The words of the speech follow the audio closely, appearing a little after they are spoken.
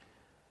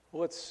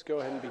Let's go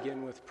ahead and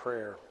begin with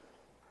prayer.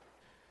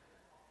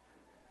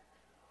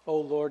 O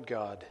Lord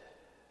God,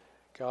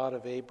 God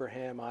of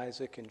Abraham,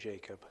 Isaac, and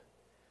Jacob,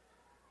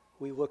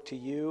 we look to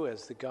you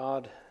as the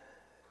God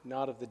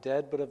not of the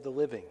dead but of the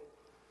living.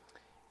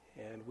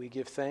 And we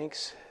give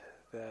thanks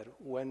that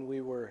when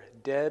we were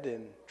dead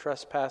in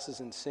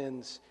trespasses and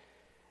sins,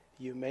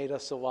 you made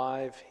us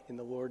alive in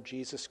the Lord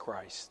Jesus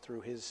Christ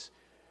through his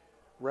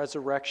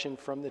resurrection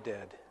from the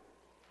dead.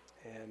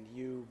 And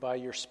you, by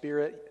your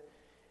Spirit,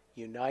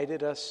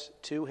 united us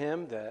to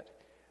him that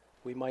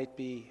we might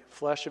be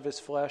flesh of his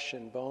flesh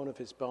and bone of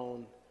his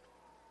bone,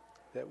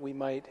 that we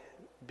might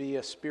be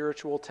a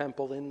spiritual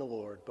temple in the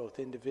Lord, both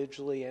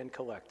individually and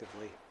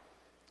collectively.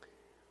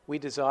 We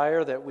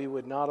desire that we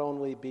would not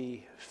only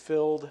be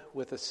filled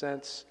with a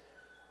sense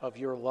of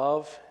your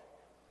love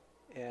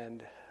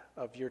and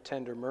of your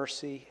tender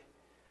mercy,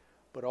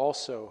 but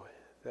also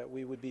that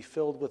we would be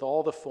filled with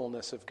all the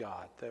fullness of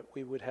God, that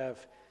we would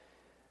have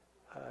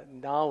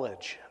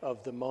knowledge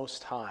of the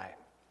Most High,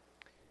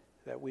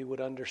 that we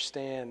would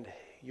understand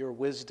your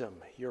wisdom,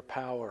 your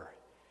power,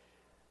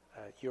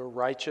 your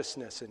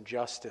righteousness and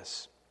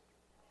justice,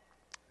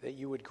 that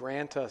you would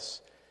grant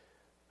us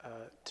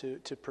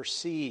to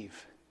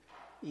perceive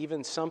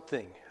even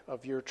something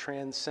of your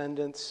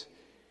transcendence,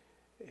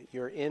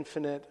 your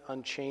infinite,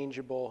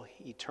 unchangeable,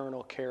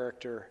 eternal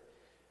character,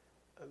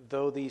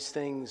 though these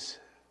things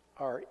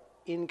are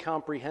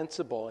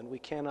incomprehensible and we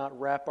cannot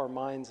wrap our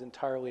minds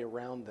entirely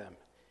around them.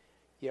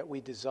 Yet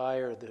we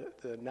desire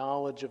the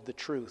knowledge of the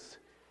truth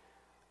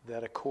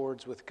that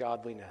accords with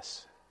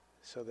godliness,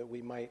 so that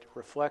we might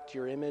reflect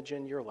your image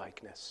and your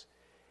likeness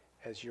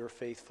as your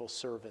faithful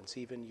servants,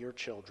 even your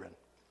children.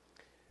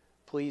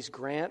 Please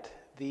grant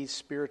these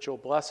spiritual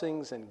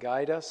blessings and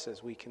guide us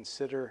as we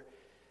consider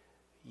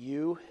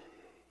you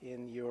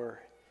in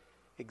your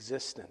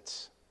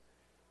existence.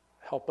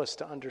 Help us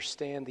to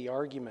understand the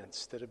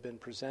arguments that have been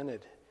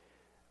presented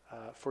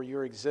for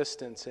your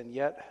existence. And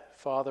yet,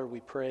 Father, we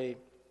pray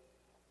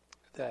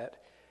that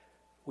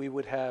we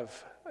would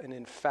have an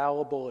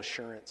infallible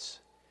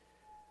assurance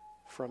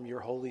from your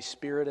Holy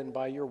Spirit and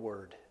by your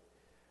word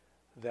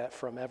that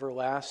from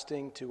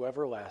everlasting to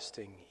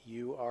everlasting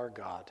you are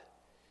God.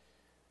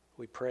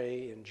 We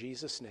pray in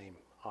Jesus' name.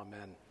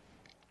 Amen.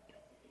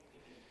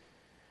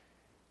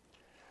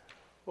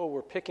 Well,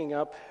 we're picking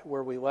up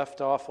where we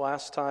left off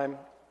last time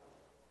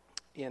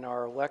in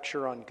our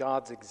lecture on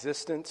God's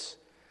existence.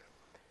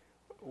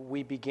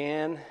 We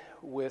began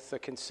with a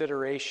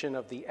consideration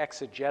of the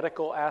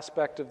exegetical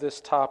aspect of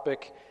this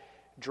topic,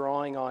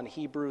 drawing on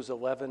Hebrews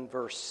 11,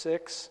 verse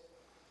 6.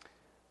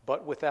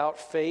 But without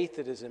faith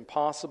it is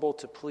impossible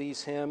to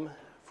please him,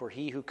 for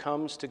he who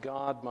comes to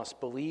God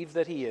must believe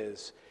that he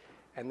is,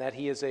 and that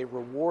he is a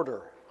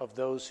rewarder of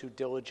those who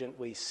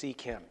diligently seek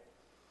him.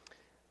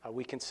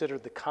 We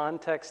considered the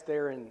context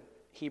there in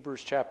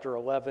Hebrews chapter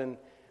 11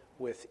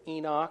 with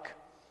Enoch,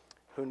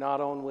 who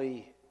not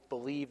only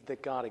believed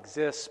that God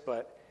exists,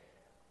 but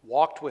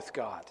walked with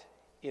God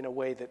in a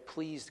way that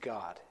pleased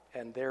God,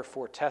 and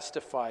therefore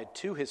testified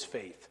to his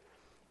faith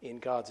in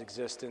God's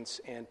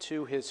existence and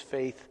to his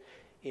faith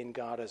in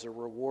God as a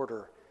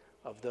rewarder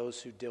of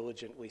those who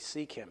diligently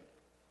seek him.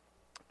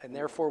 And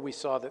therefore we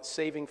saw that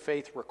saving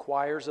faith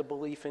requires a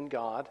belief in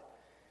God,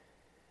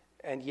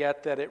 and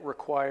yet that it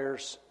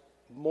requires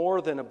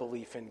more than a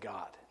belief in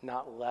God,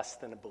 not less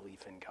than a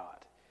belief in God.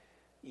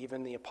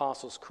 Even the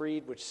Apostles'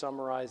 Creed, which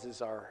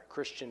summarizes our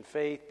Christian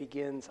faith,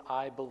 begins,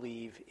 I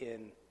believe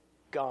in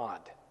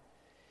God.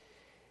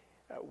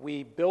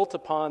 We built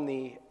upon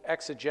the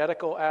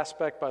exegetical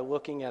aspect by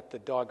looking at the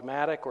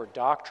dogmatic or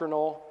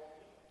doctrinal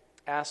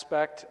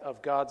aspect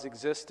of God's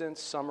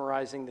existence,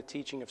 summarizing the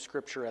teaching of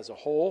Scripture as a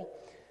whole,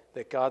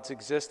 that God's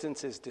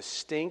existence is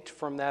distinct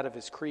from that of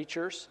his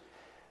creatures,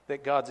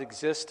 that God's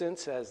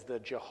existence as the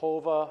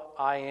Jehovah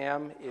I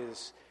Am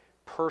is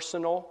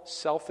personal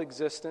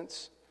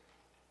self-existence,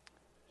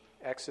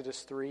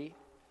 Exodus 3.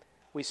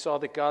 We saw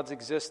that God's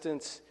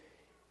existence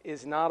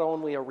is not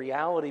only a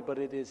reality, but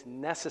it is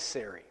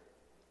necessary.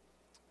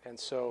 And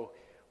so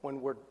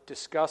when we're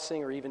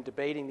discussing or even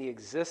debating the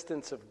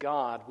existence of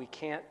God, we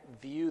can't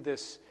view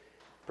this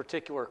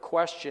particular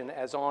question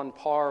as on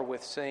par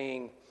with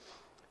saying,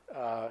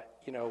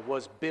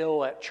 was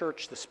Bill at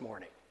church this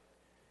morning?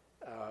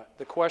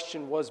 The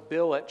question, was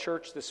Bill at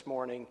church this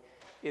morning,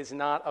 is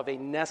not of a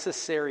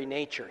necessary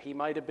nature. He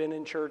might have been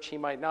in church, he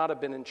might not have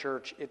been in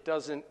church. It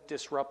doesn't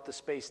disrupt the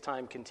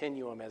space-time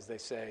continuum, as they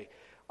say,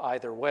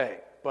 either way.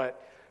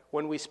 But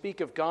when we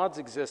speak of God's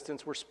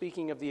existence, we're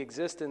speaking of the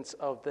existence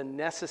of the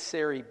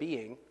necessary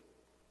being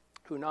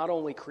who not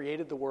only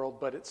created the world,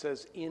 but it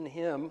says in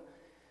him,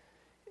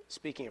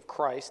 speaking of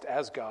Christ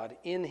as God,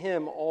 in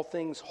him all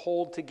things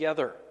hold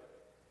together.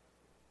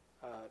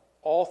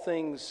 All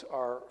things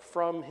are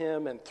from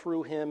him and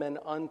through him and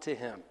unto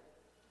him.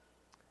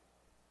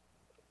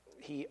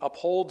 He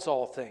upholds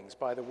all things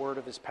by the word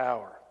of his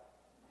power.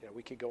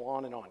 We could go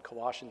on and on.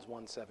 Colossians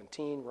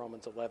 1:17,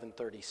 Romans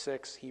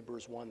 11:36,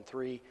 Hebrews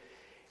 1:3.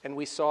 And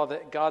we saw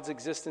that God's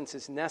existence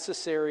is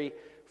necessary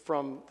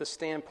from the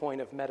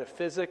standpoint of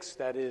metaphysics,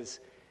 that is,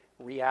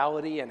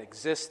 reality and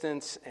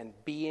existence and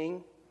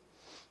being.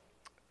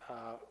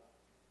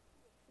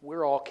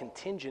 We're all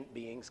contingent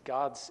beings.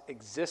 God's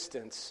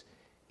existence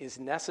is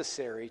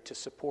necessary to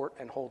support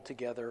and hold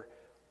together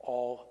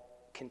all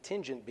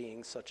contingent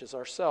beings such as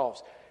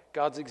ourselves.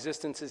 God's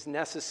existence is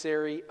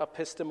necessary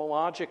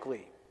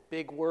epistemologically.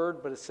 Big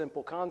word, but a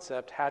simple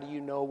concept. How do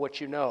you know what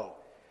you know?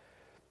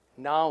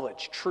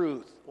 Knowledge,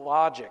 truth,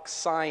 logic,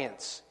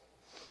 science.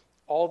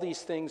 All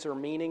these things are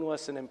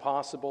meaningless and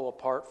impossible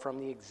apart from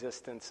the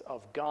existence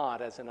of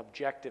God as an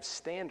objective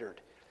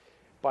standard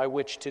by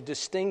which to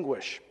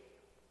distinguish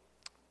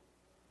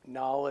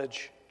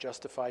knowledge,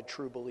 justified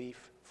true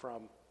belief,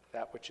 from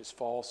that which is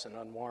false and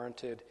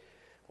unwarranted,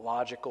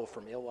 logical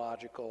from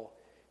illogical,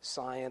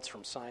 science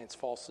from science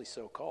falsely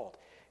so called.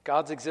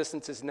 God's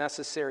existence is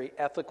necessary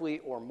ethically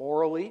or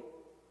morally.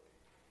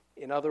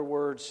 In other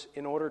words,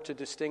 in order to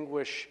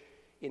distinguish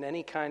in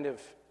any kind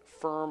of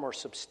firm or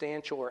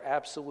substantial or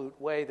absolute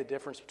way the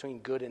difference between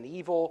good and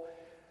evil,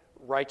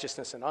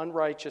 righteousness and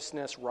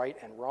unrighteousness, right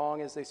and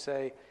wrong, as they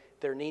say,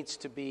 there needs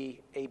to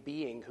be a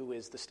being who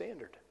is the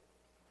standard.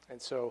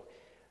 And so,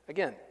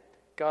 again,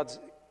 God's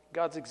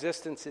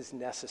existence is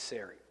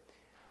necessary.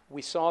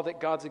 We saw that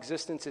God's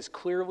existence is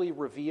clearly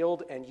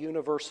revealed and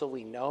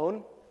universally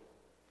known.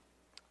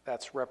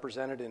 That's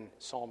represented in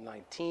Psalm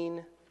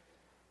 19,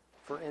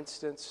 for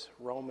instance,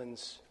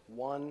 Romans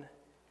 1,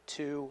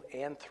 2,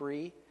 and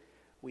 3.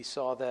 We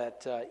saw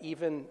that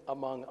even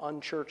among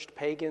unchurched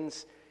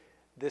pagans,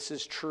 this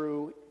is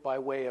true by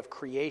way of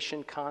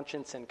creation,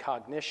 conscience, and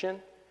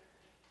cognition.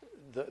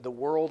 The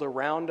world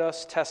around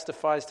us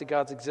testifies to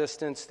God's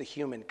existence. The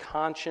human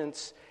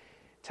conscience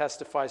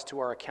testifies to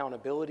our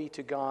accountability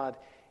to God,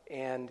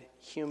 and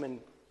human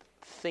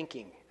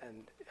thinking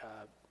and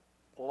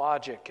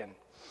logic and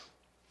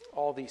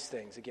all these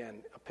things.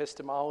 Again,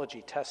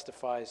 epistemology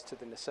testifies to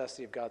the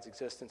necessity of God's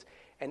existence.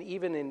 And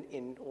even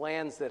in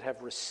lands that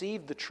have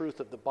received the truth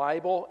of the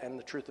Bible and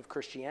the truth of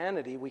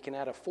Christianity, we can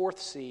add a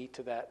fourth C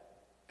to that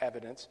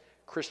evidence,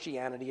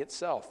 Christianity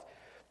itself,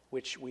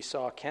 which we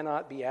saw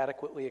cannot be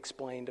adequately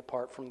explained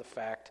apart from the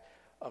fact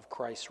of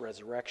Christ's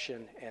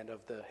resurrection and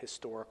of the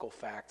historical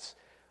facts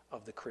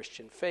of the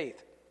Christian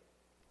faith.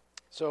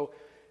 So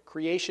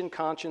creation,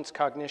 conscience,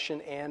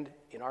 cognition, and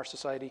in our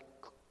society,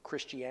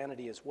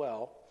 Christianity as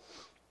well,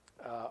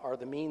 are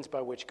the means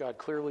by which God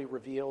clearly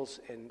reveals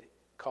and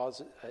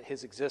causes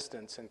his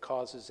existence and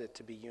causes it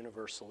to be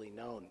universally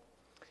known.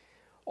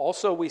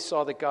 Also, we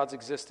saw that God's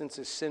existence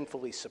is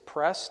sinfully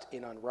suppressed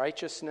in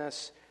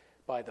unrighteousness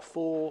by the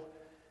fool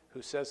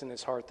who says in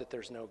his heart that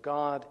there's no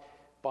God,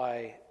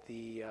 by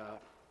the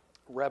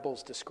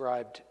rebels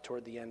described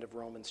toward the end of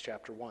Romans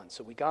chapter 1.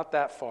 So we got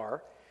that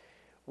far.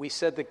 We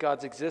said that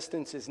God's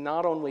existence is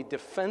not only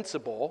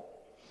defensible,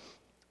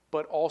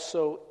 but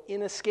also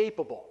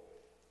inescapable.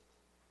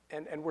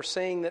 And we're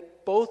saying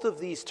that both of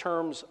these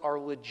terms are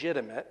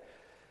legitimate.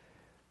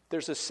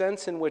 There's a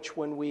sense in which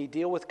when we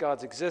deal with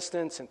God's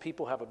existence and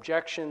people have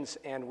objections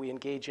and we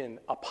engage in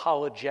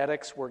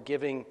apologetics, we're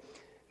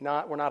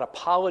not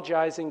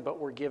apologizing, but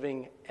we're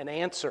giving an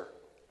answer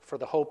for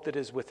the hope that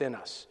is within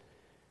us.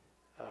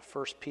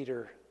 1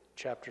 Peter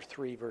chapter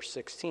 3, verse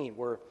 16.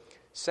 We're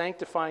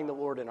sanctifying the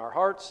Lord in our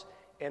hearts,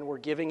 and we're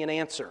giving an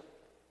answer.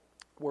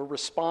 We're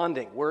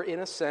responding. We're, in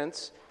a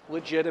sense,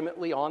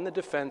 legitimately on the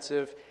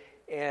defensive,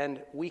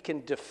 and we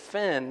can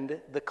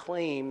defend the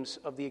claims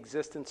of the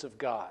existence of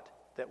God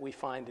that we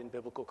find in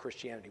biblical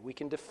Christianity. We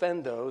can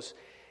defend those,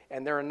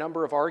 and there are a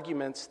number of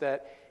arguments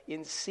that,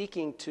 in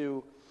seeking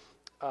to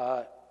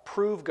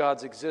prove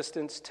God's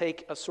existence,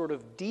 take a sort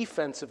of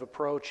defensive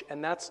approach,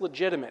 and that's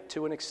legitimate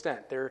to an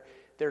extent.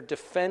 They're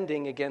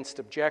defending against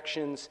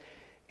objections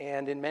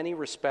and, in many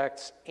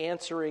respects,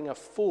 answering a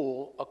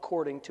fool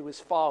according to his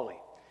folly.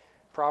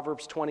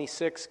 Proverbs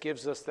 26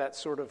 gives us that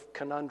sort of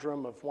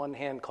conundrum of one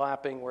hand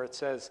clapping where it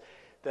says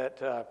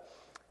that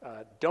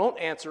don't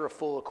answer a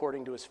fool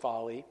according to his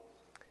folly,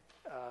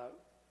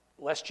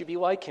 lest you be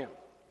like him.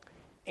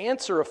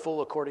 Answer a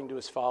fool according to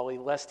his folly,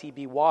 lest he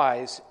be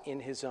wise in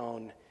his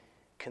own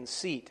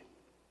conceit.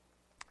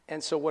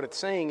 And so what it's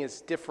saying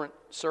is different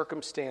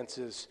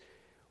circumstances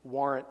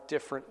warrant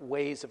different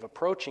ways of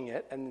approaching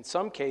it. And in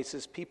some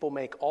cases, people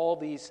make all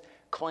these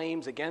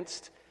claims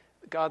against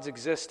God's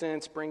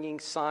existence, bringing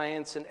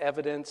science and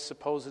evidence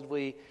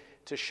supposedly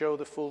to show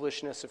the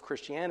foolishness of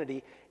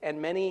Christianity.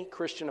 And many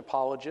Christian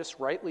apologists,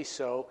 rightly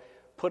so,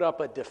 put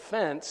up a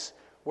defense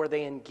where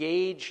they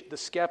engage the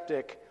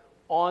skeptic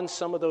on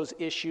some of those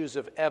issues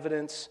of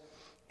evidence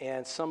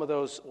and some of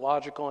those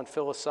logical and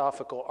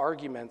philosophical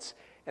arguments.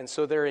 And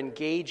so they're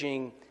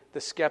engaging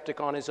the skeptic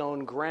on his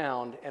own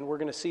ground, and we're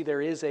going to see there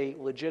is a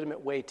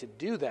legitimate way to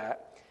do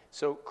that.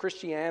 So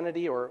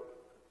Christianity, or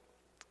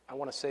I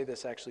want to say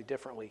this actually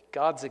differently,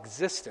 God's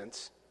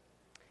existence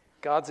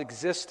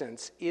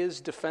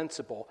is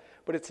defensible,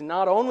 but it's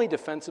not only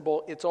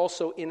defensible, it's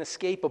also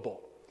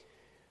inescapable.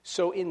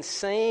 So in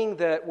saying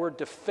that we're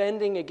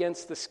defending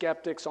against the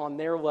skeptics on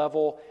their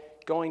level,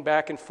 going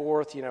back and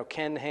forth,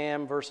 Ken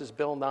Ham versus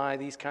Bill Nye,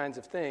 these kinds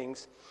of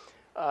things,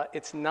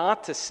 it's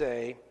not to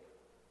say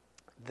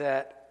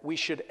that we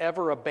should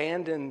ever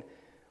abandon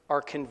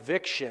our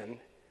conviction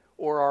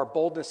or our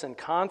boldness and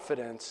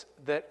confidence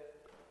that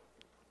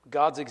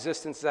God's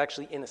existence is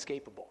actually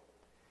inescapable.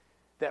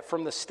 That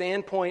from the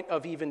standpoint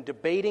of even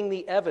debating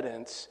the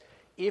evidence,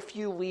 if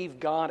you leave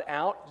God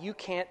out, you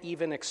can't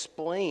even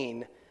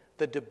explain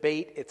the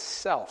debate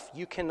itself.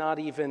 You cannot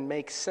even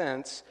make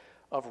sense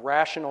of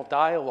rational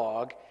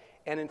dialogue.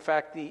 And in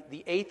fact,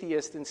 the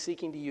atheist, in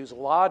seeking to use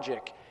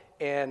logic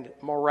and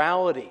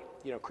morality,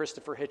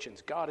 Christopher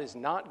Hitchens, God is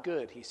not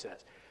good, he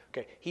says.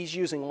 Okay, he's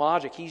using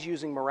logic, he's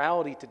using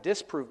morality to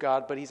disprove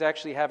God, but he's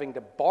actually having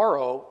to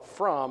borrow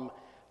from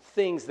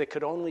things that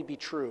could only be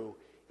true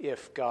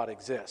if God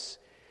exists.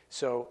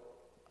 So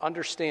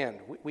understand,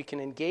 we can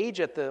engage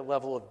at the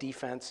level of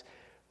defense,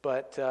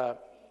 but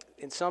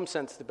in some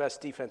sense, the best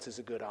defense is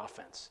a good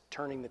offense,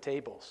 turning the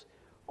tables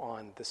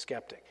on the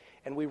skeptic.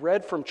 And we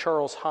read from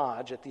Charles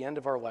Hodge at the end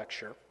of our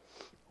lecture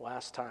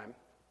last time,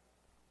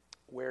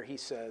 where he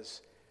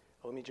says,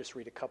 let me just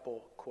read a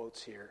couple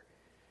quotes here.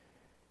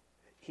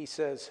 He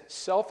says,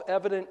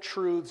 self-evident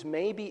truths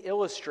may be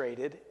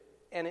illustrated,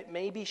 and it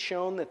may be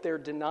shown that their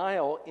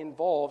denial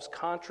involves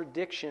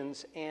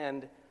contradictions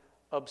and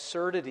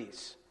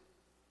absurdities.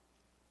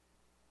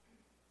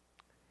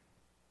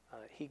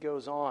 He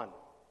goes on.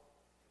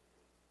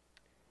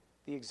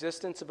 The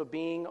existence of a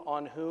being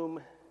on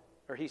whom,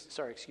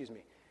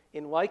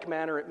 in like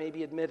manner it may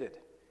be admitted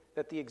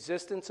that the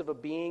existence of a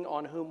being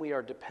on whom we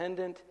are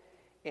dependent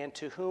and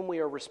to whom we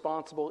are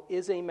responsible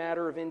is a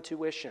matter of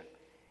intuition,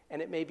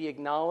 and it may be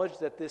acknowledged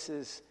that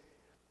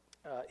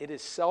it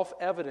is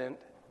self-evident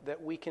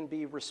that we can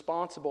be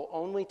responsible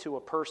only to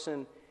a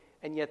person,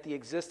 and yet the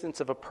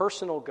existence of a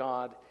personal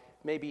God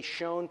may be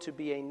shown to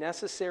be a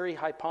necessary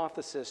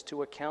hypothesis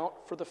to account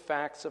for the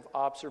facts of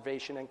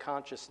observation and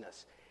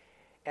consciousness,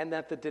 and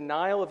that the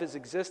denial of his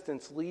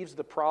existence leaves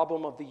the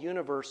problem of the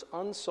universe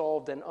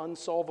unsolved and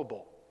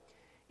unsolvable.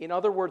 In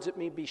other words, it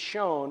may be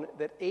shown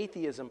that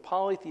atheism,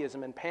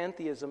 polytheism, and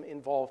pantheism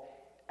involve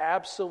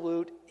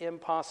absolute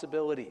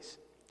impossibilities.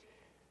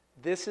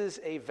 This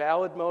is a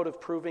valid mode of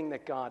proving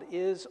that God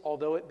is,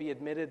 although it be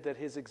admitted that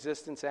his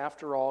existence,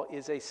 after all,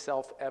 is a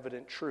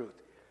self-evident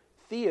truth.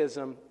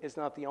 Theism is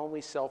not the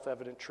only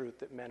self-evident truth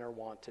that men are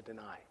wont to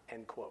deny,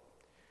 end quote.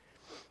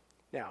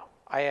 Now,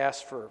 I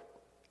asked for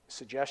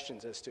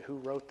suggestions as to who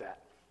wrote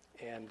that,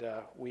 and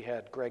we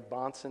had Greg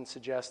Bahnsen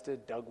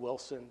suggested, Doug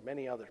Wilson,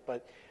 many others,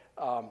 but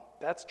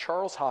that's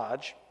Charles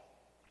Hodge,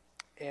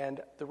 and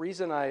the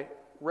reason I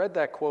read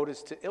that quote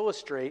is to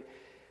illustrate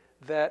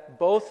that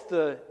both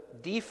the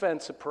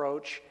defense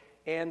approach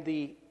and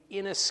the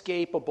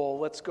inescapable,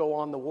 let's go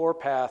on the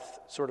warpath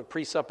sort of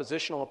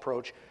presuppositional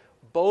approach,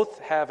 both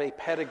have a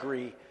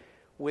pedigree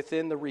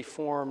within the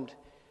Reformed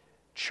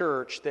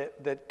Church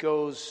that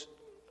goes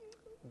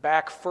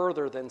back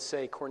further than,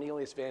 say,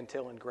 Cornelius Van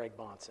Til and Greg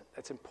Bahnsen.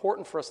 It's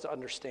important for us to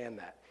understand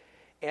that.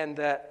 And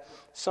that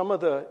some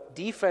of the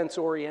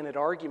defense-oriented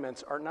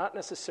arguments are not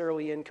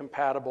necessarily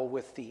incompatible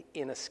with the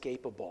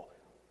inescapable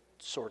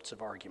sorts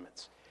of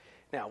arguments.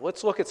 Now,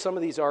 let's look at some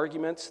of these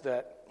arguments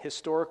that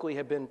historically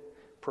have been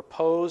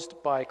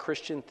proposed by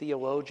Christian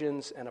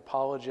theologians and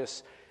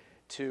apologists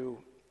to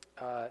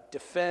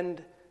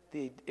defend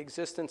the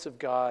existence of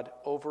God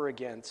over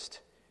against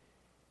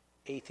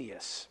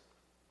atheists.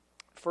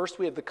 First,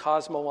 we have the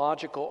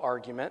cosmological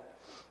argument.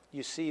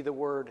 You see the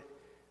word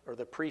or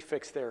the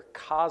prefix there,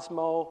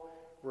 cosmo,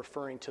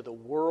 referring to the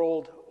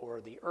world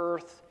or the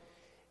earth,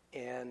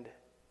 and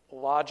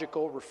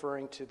logical,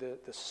 referring to the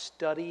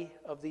study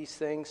of these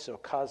things. So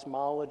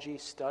cosmology,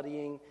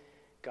 studying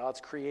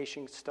God's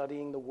creation,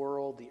 studying the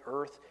world, the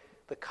earth.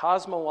 The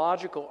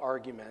cosmological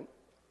argument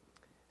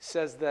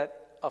says that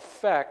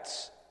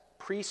effects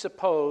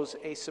presuppose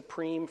a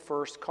supreme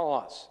first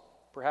cause,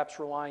 perhaps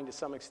relying to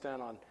some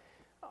extent on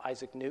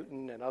Isaac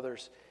Newton and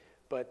others.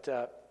 But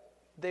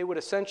they would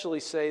essentially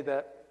say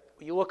that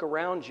you look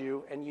around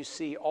you and you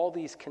see all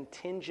these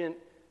contingent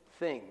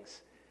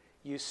things.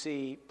 You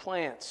see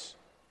plants,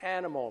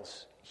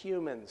 animals,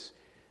 humans,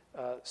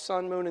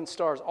 sun, moon, and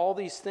stars, all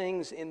these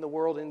things in the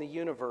world, in the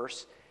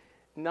universe.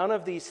 None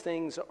of these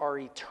things are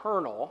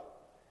eternal.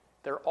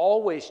 They're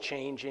always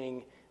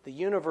changing. The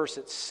universe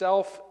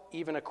itself,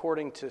 even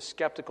according to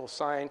skeptical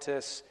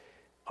scientists,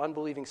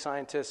 unbelieving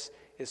scientists,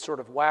 is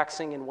sort of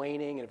waxing and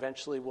waning, and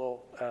eventually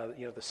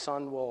the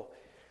sun will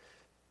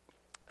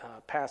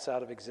pass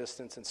out of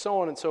existence, and so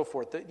on and so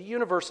forth. The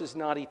universe is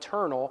not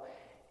eternal.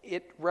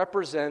 It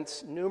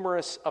represents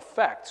numerous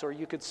effects, or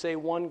you could say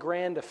one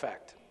grand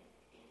effect.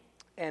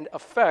 And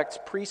effects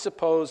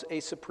presuppose a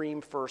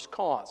supreme first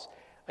cause.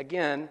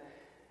 Again,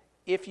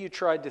 if you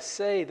tried to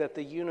say that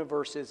the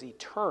universe is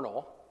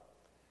eternal,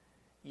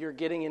 you're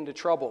getting into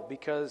trouble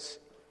because,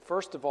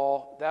 first of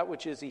all, that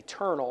which is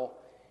eternal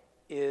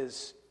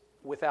is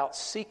without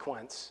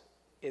sequence.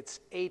 It's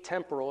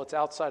atemporal, it's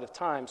outside of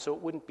time, so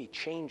it wouldn't be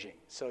changing.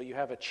 So you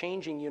have a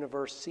changing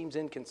universe, seems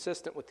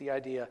inconsistent with the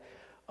idea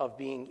of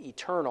being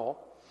eternal.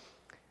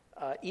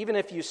 even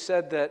if you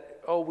said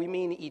that, we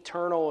mean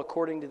eternal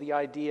according to the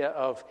idea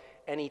of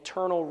an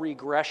eternal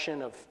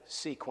regression of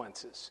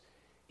sequences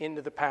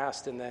into the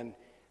past and then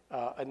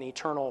an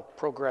eternal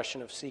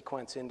progression of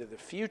sequence into the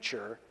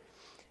future,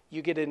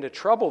 you get into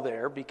trouble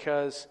there,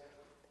 because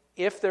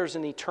if there's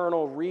an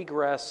eternal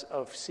regress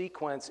of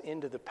sequence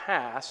into the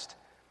past,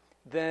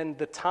 then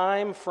the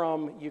time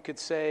from, you could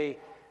say,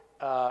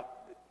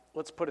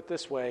 let's put it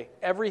this way,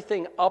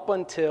 everything up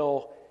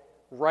until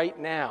right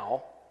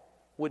now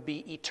would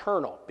be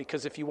eternal,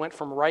 because if you went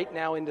from right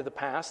now into the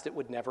past, it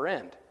would never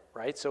end,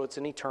 right? So it's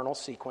an eternal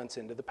sequence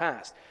into the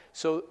past.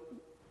 So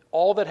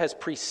all that has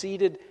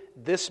preceded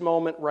this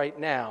moment right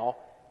now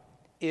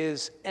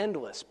is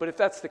endless. But if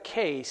that's the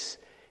case,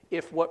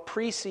 if what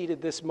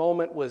preceded this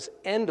moment was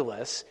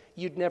endless,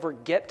 you'd never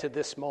get to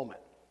this moment,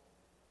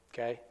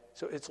 okay?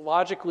 So it's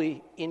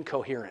logically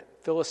incoherent,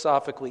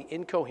 philosophically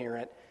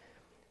incoherent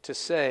to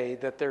say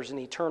that there's an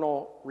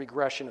eternal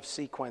regression of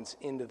sequence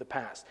into the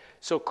past.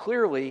 So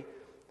clearly,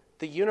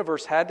 the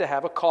universe had to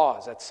have a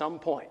cause at some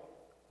point.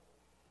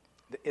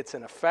 It's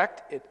an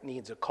effect, it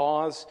needs a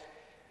cause,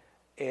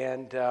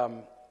 and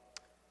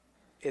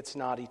it's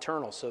not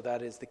eternal, so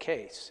that is the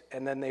case.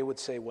 And then they would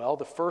say, well,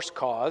 the first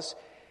cause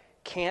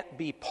can't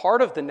be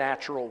part of the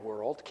natural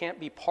world, can't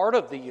be part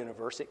of the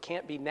universe, it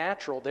can't be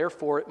natural,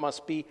 therefore it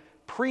must be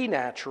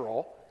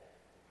pre-natural.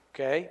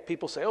 Okay?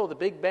 People say, the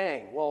Big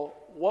Bang. Well,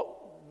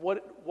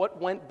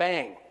 what went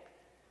bang?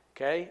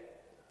 Okay?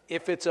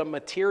 If it's a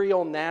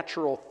material,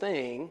 natural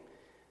thing,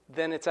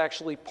 then it's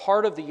actually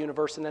part of the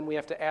universe, and then we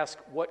have to ask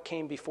what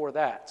came before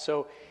that.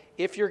 So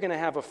if you're going to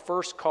have a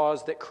first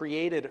cause that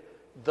created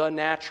the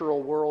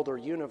natural world or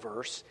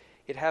universe,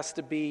 it has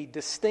to be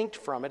distinct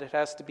from it. It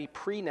has to be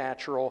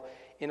pre-natural,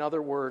 in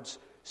other words,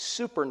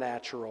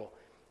 supernatural.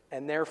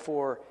 And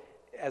therefore,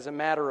 as a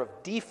matter of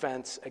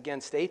defense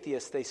against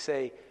atheists, they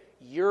say,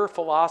 your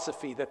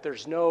philosophy that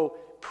there's no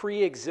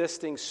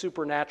pre-existing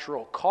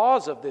supernatural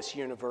cause of this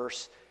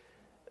universe,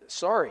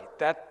 sorry,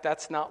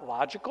 that's not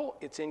logical.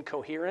 It's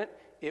incoherent.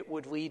 It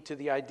would lead to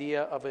the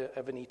idea of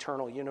an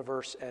eternal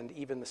universe, and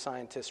even the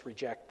scientists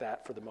reject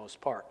that for the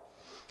most part.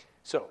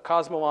 So,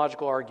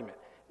 cosmological argument.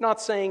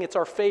 Not saying it's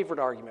our favorite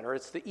argument or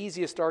it's the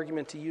easiest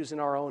argument to use in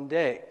our own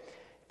day,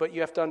 but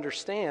you have to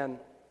understand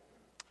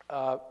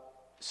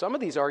some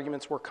of these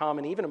arguments were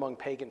common even among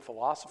pagan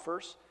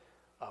philosophers,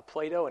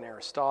 Plato and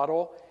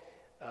Aristotle.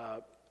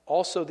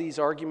 Also, these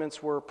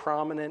arguments were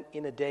prominent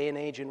in a day and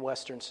age in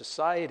Western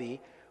society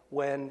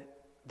when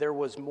there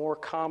was more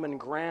common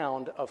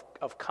ground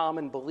of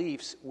common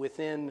beliefs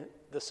within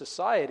the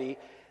society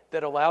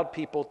that allowed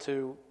people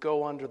to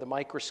go under the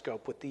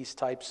microscope with these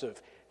types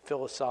of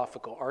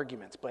philosophical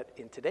arguments. But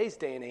in today's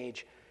day and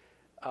age,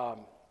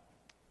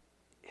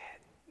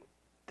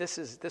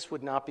 this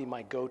would not be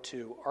my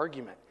go-to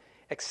argument,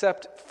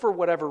 except for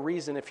whatever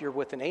reason, if you're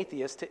with an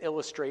atheist, to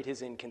illustrate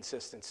his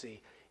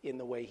inconsistency in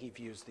the way he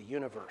views the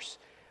universe.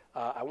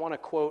 I want to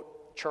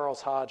quote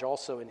Charles Hodge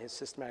also in his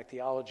Systematic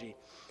Theology.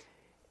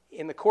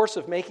 In the course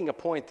of making a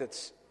point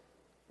that's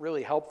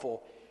really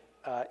helpful,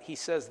 he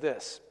says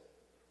this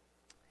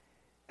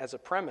as a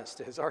premise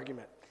to his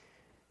argument: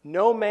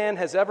 no man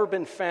has ever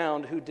been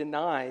found who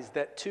denies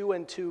that 2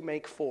 and 2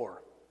 make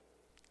 4.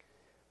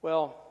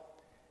 Well,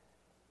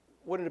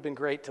 wouldn't it have been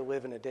great to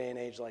live in a day and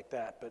age like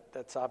that? But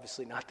that's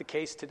obviously not the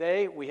case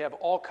today. We have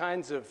all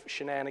kinds of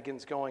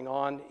shenanigans going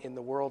on in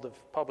the world of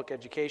public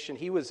education.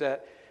 He was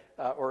at,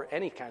 or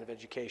any kind of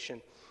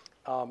education,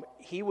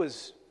 he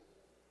was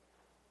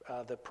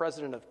the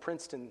president of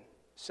Princeton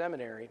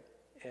Seminary,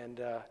 and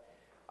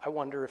I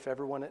wonder if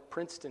everyone at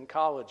Princeton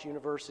College,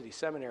 University,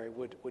 Seminary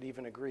would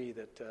even agree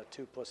that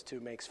 2 + 2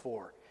 makes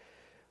 4.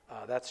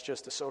 That's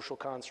just a social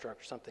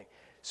construct or something.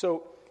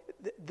 So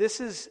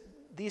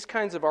these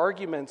kinds of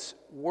arguments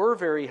were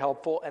very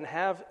helpful and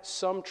have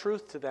some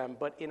truth to them,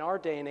 but in our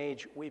day and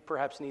age, we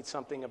perhaps need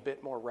something a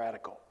bit more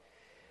radical.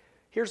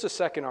 Here's a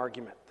second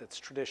argument that's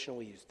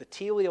traditionally used, the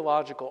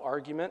teleological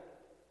argument.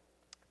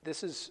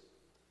 This is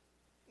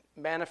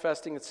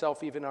manifesting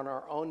itself even on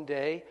our own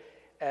day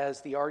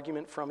as the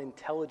argument from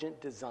intelligent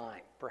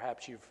design.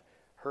 Perhaps you've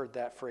heard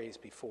that phrase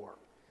before.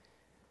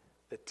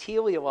 The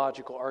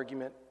teleological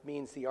argument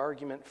means the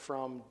argument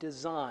from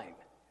design.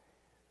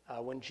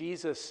 When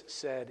Jesus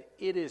said,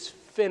 "It is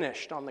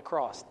finished" on the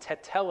cross,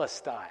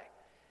 tetelestai.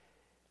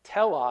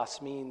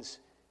 Telos means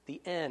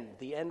the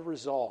end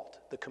result,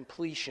 the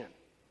completion.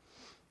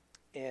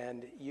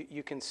 And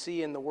you can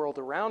see in the world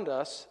around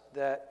us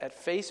that at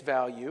face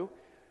value,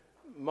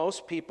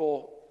 most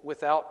people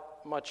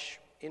without much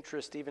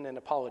interest even in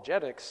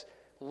apologetics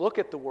look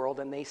at the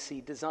world and they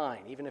see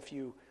design. Even if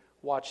you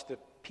watch the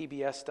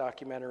PBS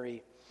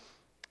documentary,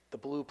 The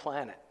Blue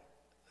Planet,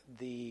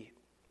 the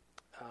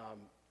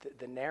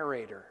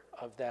narrator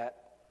of that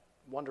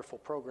wonderful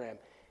program,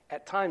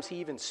 at times he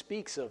even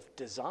speaks of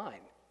design,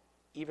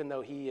 even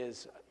though he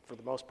is, for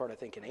the most part, I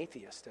think, an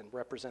atheist and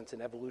represents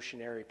an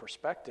evolutionary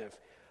perspective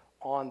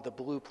on the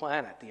blue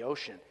planet, the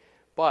ocean.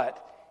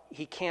 But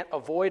he can't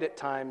avoid at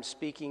times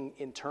speaking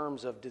in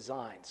terms of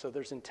design. So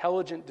there's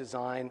intelligent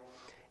design,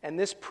 And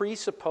this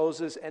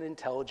presupposes an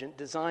intelligent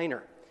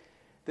designer.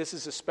 This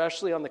is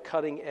especially on the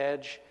cutting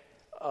edge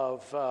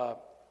of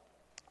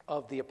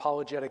the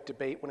apologetic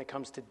debate when it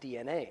comes to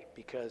DNA,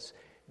 because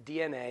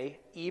DNA,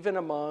 even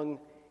among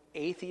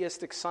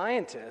atheistic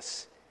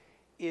scientists,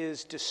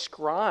 is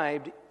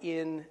described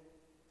in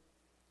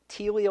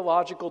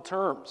teleological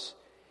terms,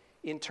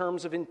 in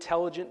terms of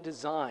intelligent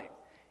design.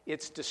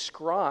 It's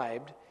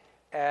described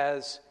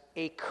as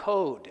a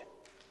code,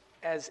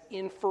 as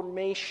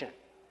information.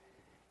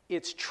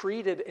 It's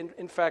treated,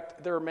 in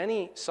fact, there are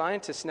many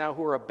scientists now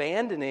who are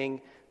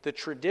abandoning the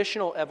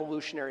traditional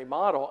evolutionary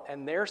model,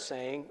 and they're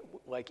saying,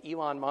 like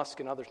Elon Musk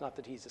and others, not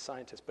that he's a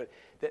scientist, but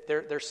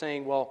they're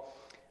saying, well,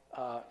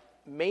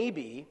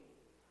 maybe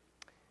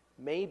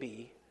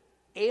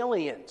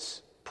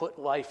aliens put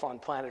life on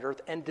planet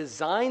Earth and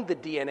designed the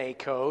DNA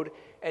code,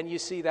 and you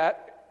see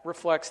that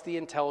reflects the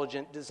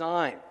intelligent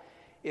design.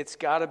 It's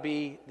got to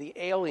be the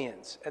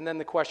aliens. And then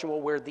the question, well,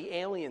 where'd the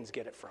aliens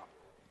get it from?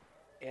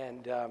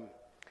 And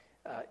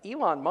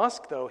Elon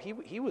Musk, though,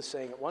 he was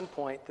saying at one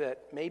point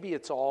that maybe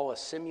it's all a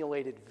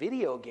simulated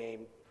video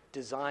game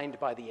designed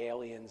by the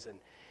aliens, and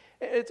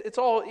it's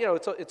all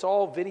it's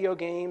all video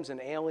games and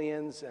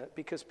aliens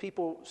because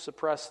people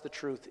suppress the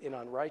truth in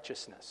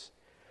unrighteousness.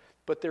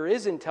 But there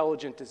is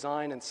intelligent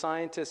design, and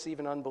scientists,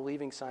 even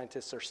unbelieving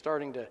scientists, are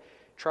starting to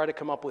try to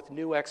come up with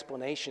new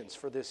explanations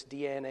for this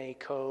DNA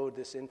code,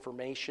 this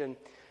information.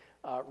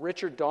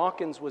 Richard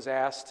Dawkins was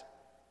asked,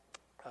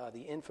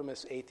 the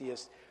infamous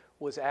atheist,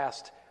 was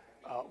asked,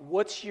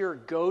 what's your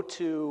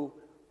go-to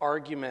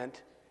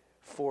argument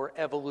for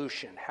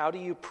evolution? How do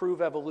you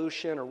prove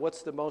evolution, or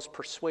what's the most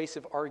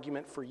persuasive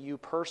argument for you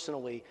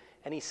personally?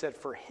 And he said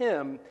for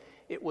him,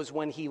 it was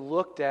when he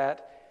looked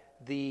at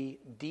the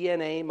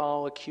DNA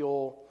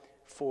molecule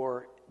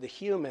for the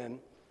human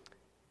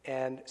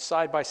and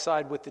side by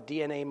side with the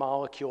DNA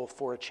molecule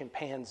for a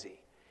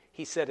chimpanzee.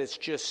 He said it's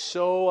just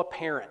so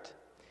apparent.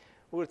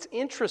 What's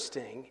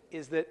interesting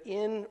is that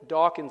in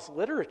Dawkins'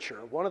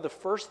 literature, one of the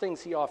first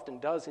things he often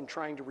does in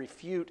trying to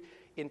refute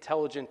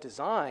intelligent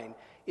design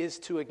is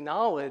to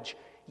acknowledge,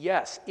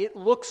 yes, it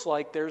looks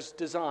like there's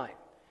design.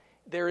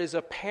 There is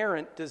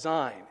apparent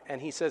design.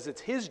 And he says it's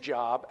his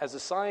job as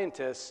a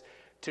scientist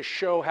to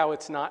show how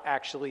it's not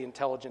actually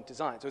intelligent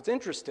design. So it's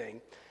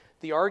interesting.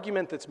 The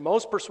argument that's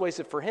most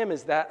persuasive for him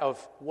is that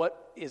of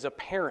what is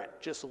apparent,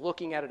 just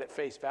looking at it at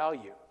face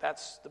value.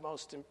 That's the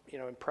most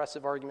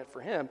impressive argument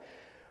for him.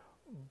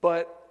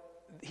 But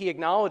he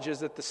acknowledges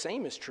that the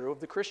same is true of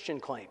the Christian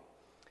claim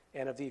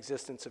and of the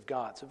existence of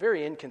God. So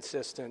very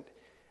inconsistent.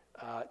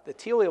 The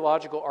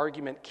teleological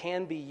argument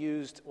can be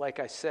used, like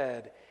I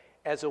said,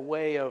 as a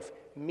way of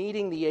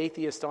meeting the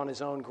atheist on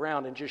his own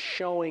ground and just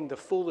showing the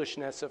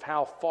foolishness of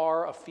how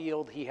far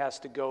afield he has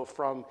to go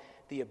from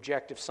the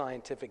objective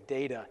scientific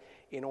data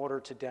in order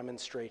to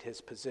demonstrate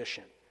his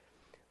position.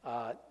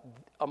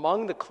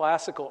 Among the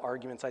classical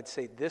arguments, I'd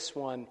say this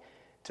one,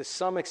 to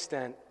some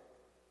extent,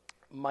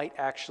 might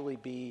actually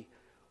be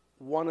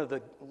one of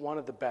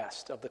the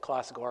best of the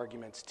classical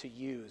arguments to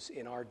use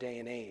in our day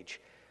and age,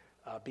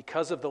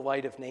 because of the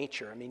light of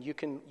nature. I mean, you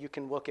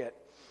can look at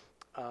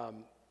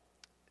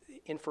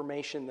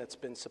information that's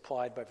been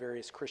supplied by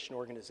various Christian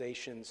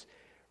organizations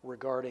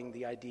regarding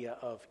the idea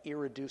of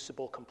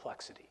irreducible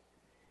complexity.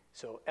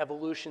 So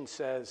evolution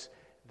says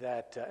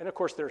that, and of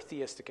course there are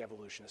theistic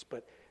evolutionists,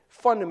 but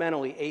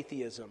fundamentally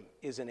atheism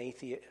is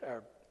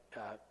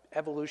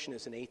evolution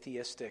is an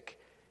atheistic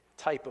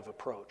type of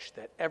approach,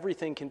 that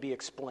everything can be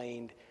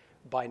explained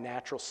by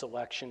natural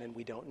selection and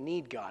we don't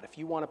need God. If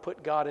you want to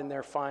put God in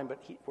there, fine,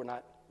 but we're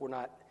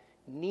not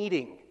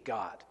needing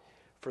God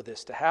for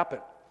this to happen.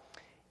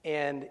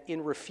 And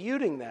in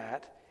refuting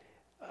that,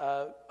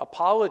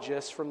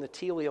 apologists from the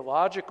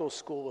teleological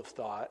school of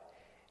thought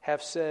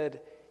have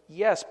said,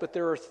 yes, but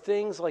there are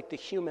things like the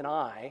human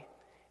eye,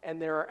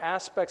 and there are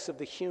aspects of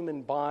the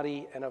human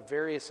body and of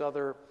various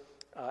other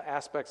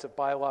aspects of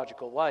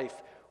biological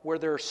life where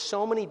there are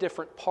so many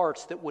different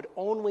parts that would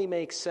only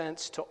make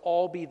sense to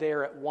all be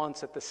there at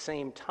once at the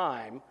same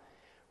time,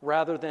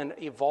 rather than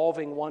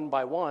evolving one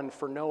by one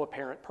for no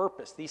apparent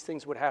purpose. These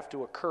things would have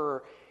to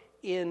occur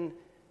at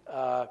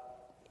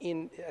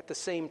the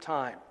same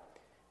time.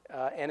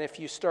 And if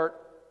you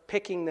start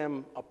picking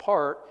them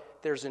apart,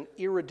 there's an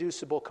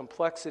irreducible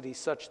complexity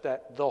such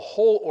that the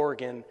whole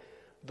organ,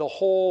 the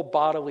whole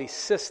bodily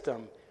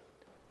system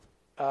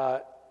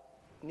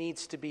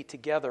needs to be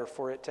together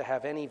for it to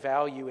have any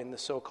value in the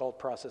so-called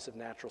process of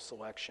natural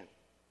selection.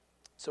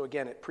 So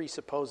again, it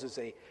presupposes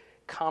a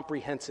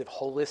comprehensive,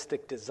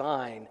 holistic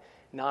design,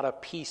 not a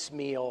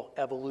piecemeal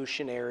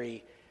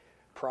evolutionary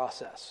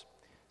process.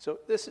 So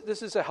this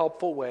is a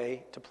helpful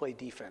way to play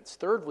defense.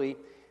 Thirdly,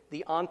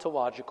 the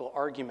ontological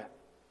argument.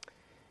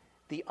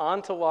 The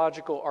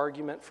ontological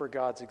argument for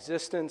God's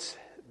existence.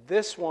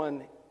 This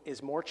one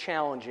is more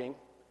challenging,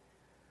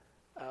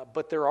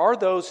 but there are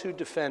those who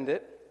defend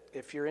it.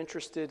 If you're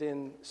interested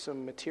in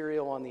some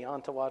material on the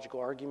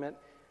ontological argument,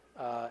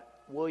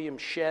 William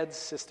Shedd's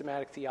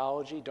Systematic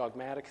Theology,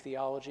 Dogmatic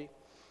Theology.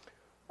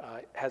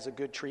 has a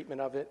good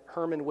treatment of it.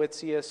 Herman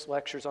Witzius,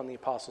 Lectures on the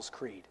Apostles'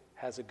 Creed,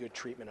 has a good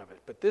treatment of it.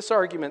 But this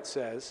argument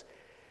says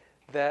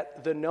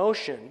that the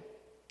notion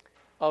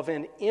of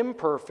an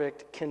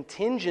imperfect,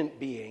 contingent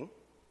being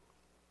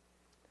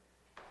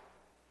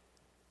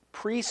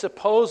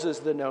presupposes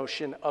the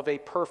notion of a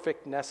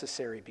perfect,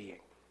 necessary being.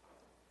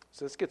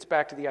 So this gets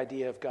back to the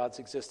idea of God's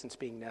existence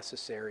being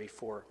necessary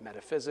for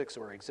metaphysics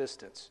or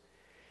existence.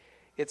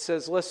 It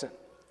says, listen,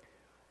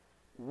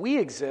 we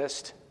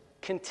exist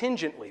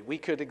contingently. We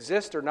could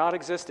exist or not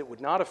exist. It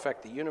would not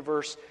affect the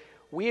universe.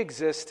 We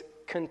exist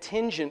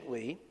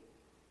contingently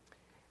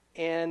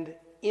and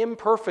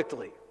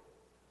imperfectly.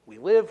 We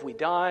live, we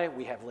die,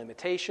 we have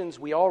limitations.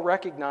 We all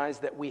recognize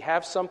that we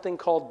have something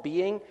called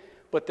being,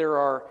 but there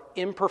are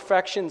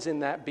imperfections in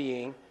that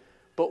being.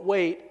 But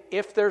wait,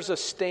 if there's a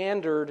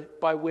standard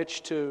by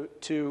which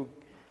to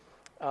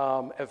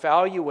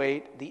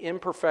evaluate the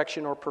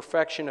imperfection or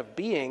perfection of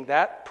being,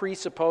 that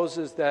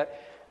presupposes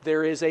that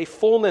there is a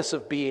fullness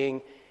of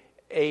being,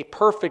 a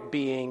perfect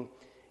being,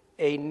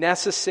 a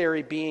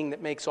necessary being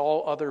that makes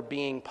all other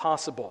being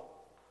possible.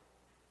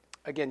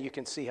 Again, you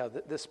can see how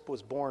this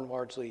was born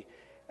largely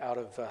out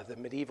of the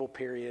medieval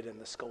period and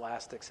the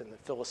scholastics and the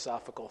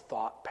philosophical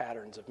thought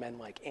patterns of men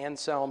like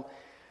Anselm.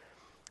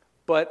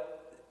 But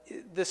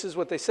this is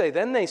what they say.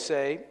 Then they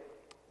say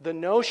the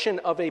notion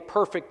of a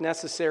perfect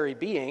necessary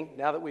being,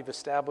 now that we've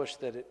established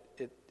that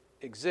it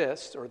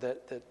exists, or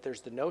that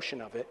there's the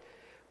notion of it,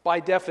 by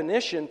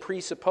definition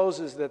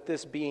presupposes that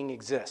this being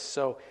exists.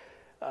 So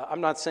I'm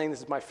not saying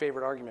this is my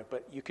favorite argument,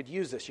 but you could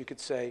use this. You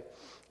could say,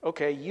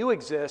 okay, you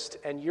exist,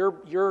 and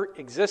your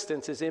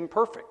existence is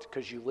imperfect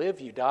because you live,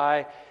 you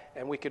die,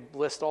 and we could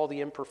list all the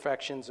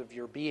imperfections of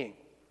your being.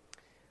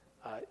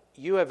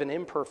 You have an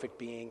imperfect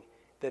being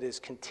that is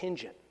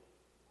contingent.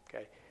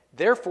 Okay?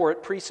 Therefore,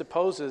 it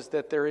presupposes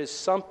that there is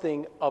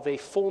something of a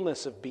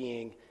fullness of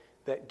being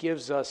that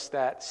gives us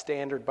that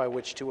standard by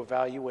which to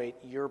evaluate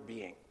your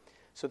being.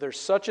 So there's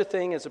such a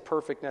thing as a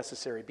perfect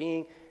necessary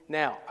being.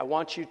 Now, I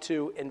want you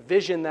to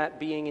envision that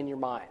being in your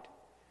mind.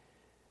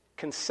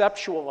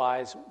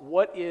 Conceptualize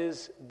what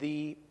is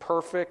the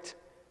perfect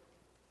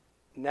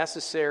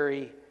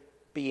necessary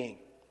being.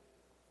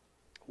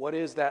 What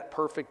is that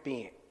perfect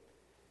being?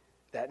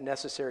 That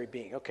necessary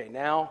being. Okay,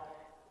 now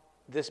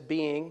this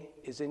being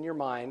is in your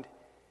mind,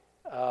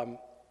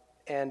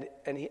 and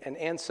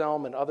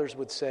Anselm and others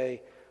would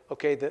say,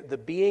 okay, the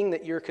being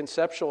that you're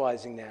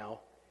conceptualizing now,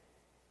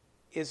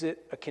 is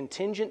it a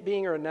contingent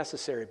being or a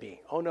necessary being?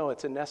 Oh no,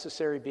 it's a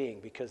necessary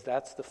being because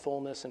that's the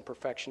fullness and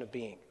perfection of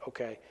being.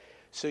 Okay,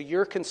 so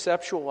you're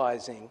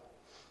conceptualizing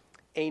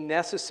a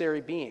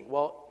necessary being.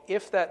 Well,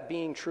 if that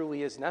being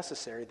truly is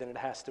necessary, then it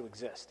has to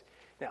exist.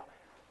 Now,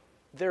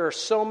 there are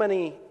so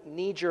many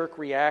knee-jerk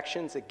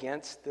reactions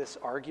against this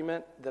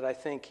argument that I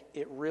think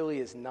it really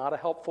is not a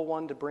helpful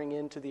one to bring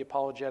into the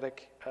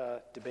apologetic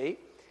debate.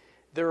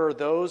 There are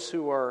those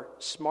who are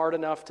smart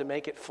enough to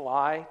make it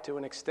fly to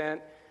an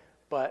extent,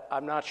 but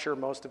I'm not sure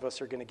most of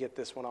us are going to get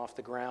this one off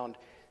the ground.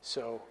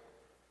 So,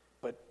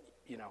 but,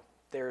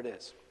 there it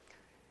is.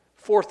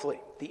 Fourthly,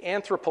 the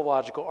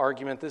anthropological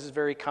argument. This is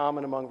very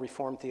common among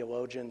Reformed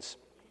theologians.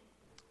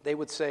 They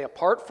would say,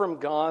 apart from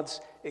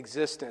God's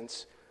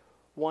existence,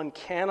 one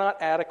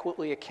cannot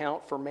adequately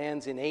account for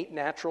man's innate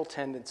natural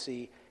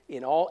tendency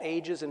in all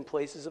ages and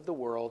places of the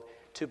world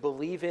to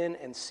believe in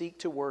and seek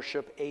to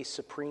worship a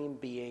supreme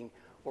being,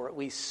 or at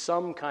least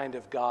some kind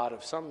of God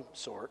of some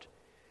sort,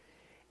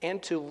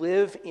 and to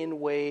live in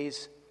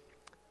ways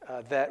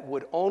that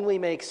would only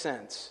make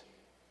sense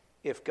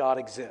if God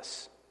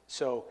exists.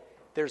 So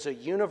there's a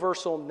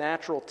universal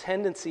natural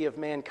tendency of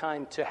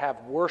mankind to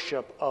have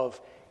worship of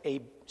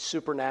a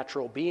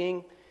supernatural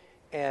being,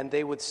 and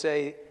they would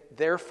say,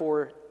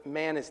 therefore,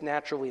 man is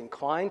naturally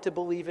inclined to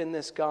believe in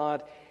this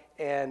God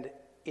and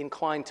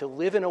inclined to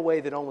live in a way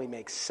that only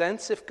makes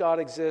sense if God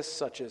exists,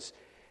 such as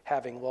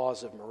having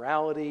laws of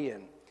morality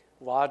and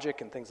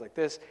logic and things like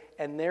this,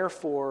 and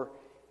therefore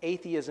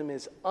atheism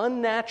is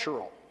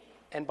unnatural.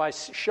 And by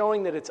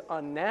showing that it's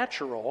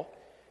unnatural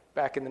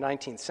back in the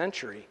 19th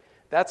century,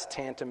 that's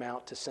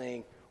tantamount to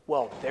saying,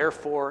 well,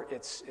 therefore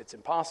it's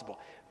impossible.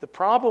 The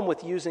problem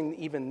with using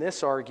even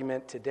this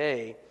argument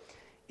today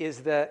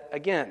is that,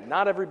 again,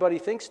 not everybody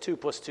thinks 2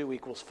 + 2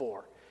 =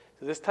 4.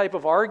 So this type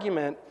of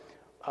argument,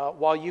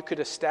 while you could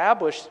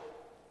establish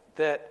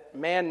that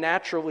man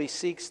naturally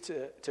seeks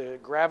to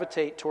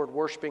gravitate toward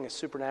worshiping a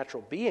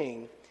supernatural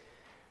being,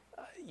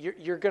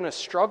 you're going to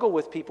struggle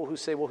with people who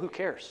say, well, who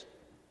cares?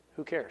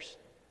 Who cares?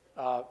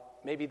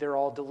 Maybe they're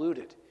all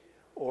deluded.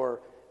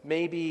 Or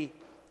maybe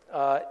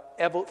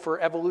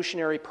for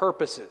evolutionary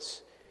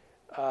purposes,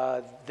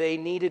 they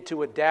needed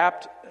to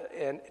adapt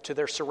to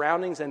their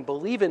surroundings and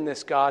believe in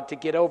this God to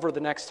get over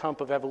the next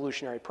hump of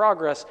evolutionary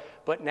progress,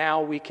 but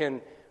now we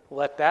can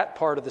let that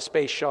part of the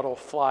space shuttle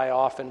fly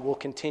off and we'll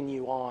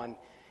continue on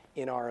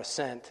in our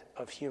ascent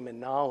of human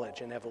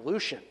knowledge and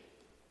evolution.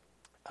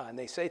 And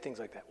they say things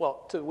like that.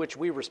 Well, to which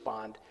we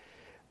respond,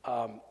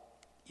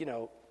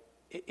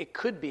 it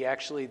could be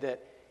actually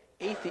that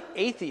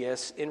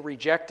atheists, in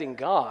rejecting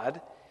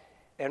God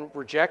and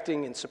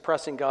rejecting and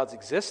suppressing God's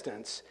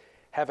existence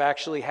have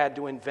actually had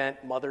to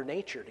invent Mother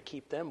Nature to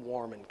keep them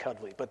warm and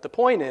cuddly. But the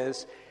point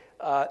is,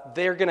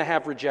 they're going to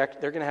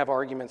have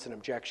arguments and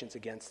objections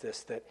against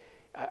this that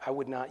I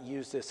would not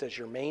use this as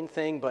your main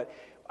thing, but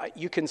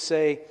you can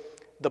say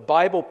the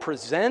Bible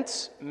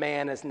presents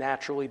man as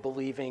naturally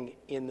believing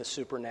in the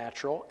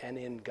supernatural and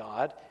in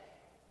God,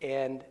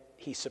 and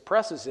he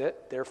suppresses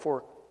it,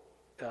 therefore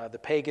the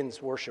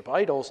pagans worship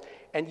idols,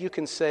 and you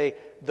can say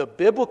the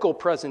biblical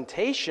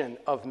presentation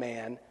of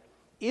man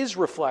is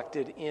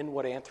reflected in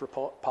what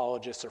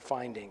anthropologists are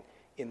finding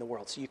in the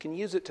world. So you can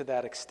use it to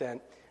that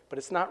extent, but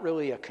it's not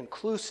really a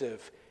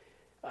conclusive,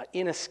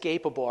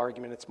 inescapable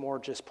argument. It's more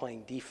just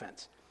playing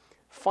defense.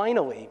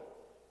 Finally,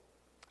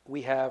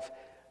 we have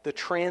the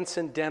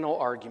transcendental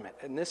argument,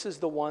 and this is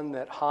the one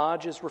that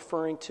Hodge is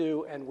referring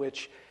to and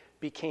which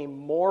became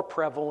more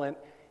prevalent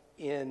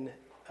in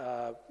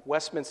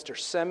Westminster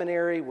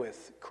Seminary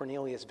with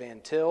Cornelius Van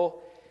Til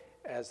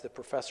as the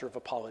professor of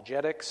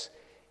apologetics,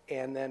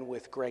 and then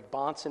with Greg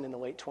Bahnsen in the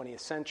late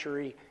 20th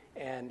century,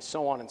 and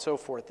so on and so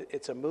forth.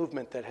 It's a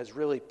movement that has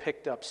really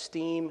picked up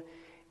steam,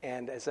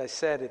 and as I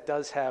said, it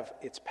does have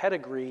its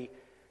pedigree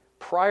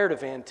prior to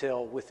Van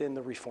Til within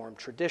the Reformed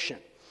tradition.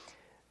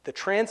 The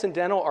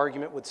transcendental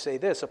argument would say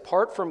this: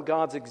 apart from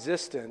God's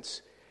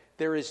existence,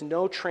 there is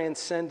no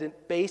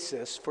transcendent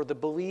basis for the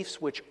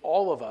beliefs which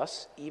all of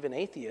us, even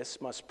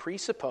atheists, must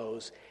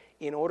presuppose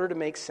in order to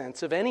make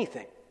sense of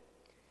anything,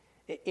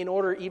 in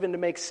order even to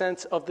make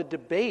sense of the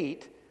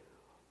debate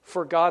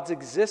for God's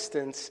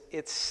existence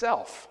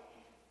itself.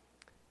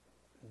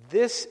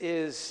 This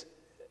is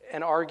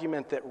an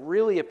argument that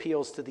really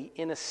appeals to the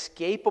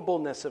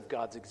inescapableness of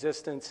God's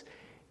existence,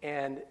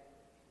 and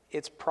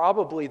it's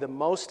probably the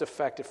most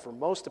effective for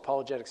most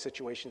apologetic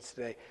situations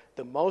today,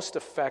 the most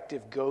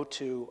effective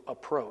go-to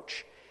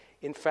approach.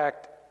 In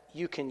fact,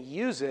 you can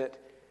use it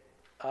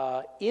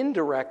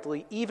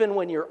indirectly. Even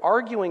when you're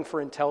arguing for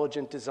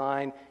intelligent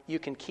design, you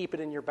can keep it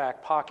in your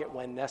back pocket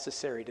when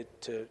necessary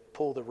to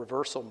pull the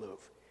reversal move.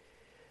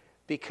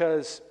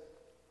 Because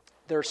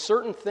there are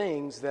certain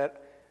things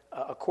that,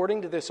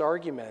 according to this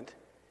argument,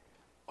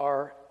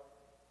 are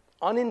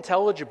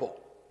unintelligible,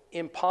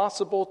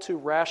 impossible to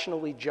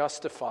rationally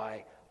justify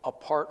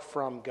apart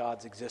from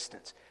God's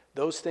existence.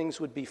 Those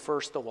things would be,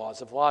 first, the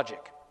laws of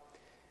logic.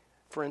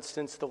 For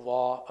instance, the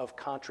law of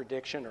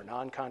contradiction or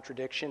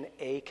non-contradiction.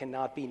 A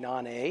cannot be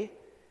non-A.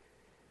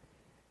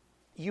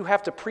 You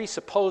have to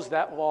presuppose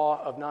that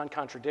law of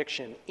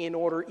non-contradiction in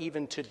order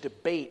even to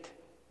debate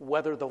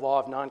whether the law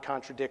of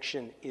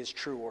non-contradiction is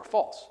true or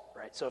false,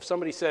 right? So if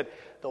somebody said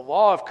the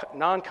law of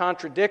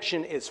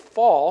non-contradiction is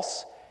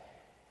false,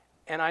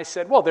 and I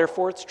said, well,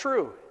 therefore it's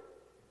true.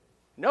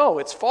 No,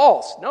 it's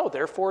false. No,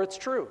 therefore it's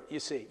true. You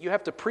see, you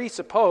have to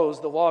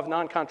presuppose the law of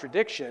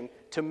non-contradiction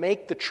to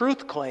make the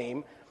truth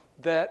claim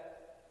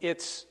that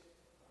it's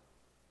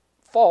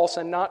false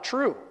and not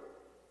true.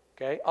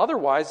 Okay?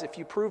 Otherwise, if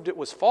you proved it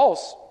was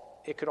false,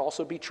 it could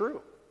also be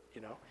true.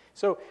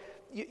 So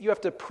you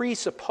have to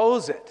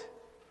presuppose it.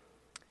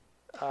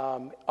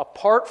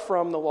 Apart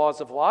from the laws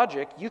of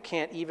logic, you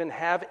can't even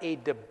have a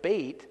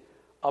debate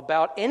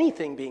about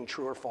anything being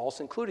true or false,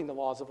 including the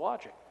laws of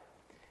logic.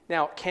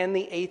 Now, can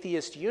the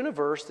atheist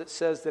universe that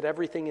says that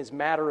everything is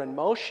matter and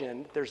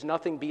motion, there's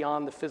nothing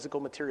beyond the physical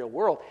material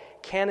world,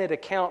 can it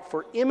account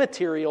for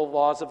immaterial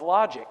laws of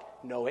logic?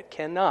 No, it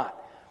cannot.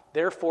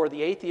 Therefore,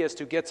 the atheist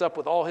who gets up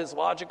with all his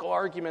logical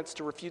arguments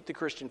to refute the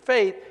Christian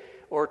faith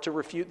or to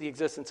refute the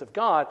existence of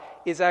God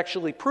is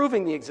actually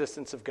proving the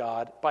existence of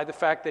God by the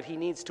fact that he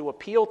needs to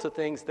appeal to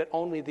things that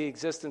only the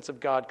existence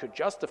of God could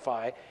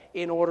justify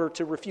in order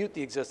to refute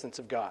the existence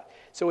of God.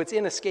 So it's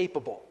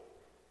inescapable.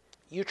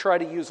 You try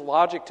to use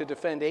logic to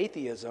defend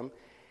atheism,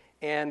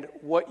 and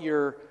what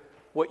you're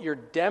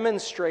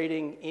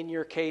demonstrating in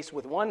your case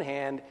with one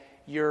hand,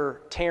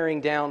 you're tearing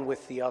down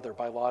with the other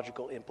by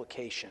logical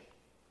implication.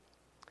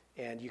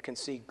 And you can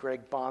see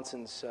Greg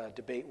Bahnsen's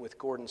debate with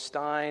Gordon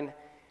Stein,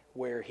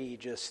 where he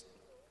just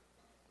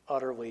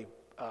utterly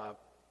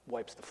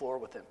wipes the floor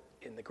with him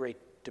in the great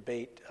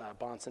debate,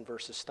 Bahnsen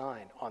versus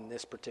Stein, on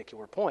this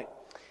particular point.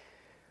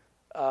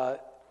 The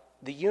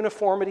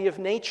uniformity of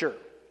nature.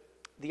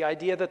 The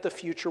idea that the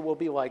future will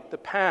be like the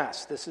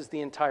past. This is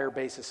the entire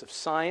basis of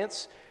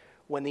science.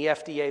 When the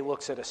FDA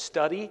looks at a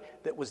study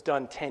that was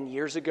done 10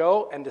 years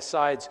ago and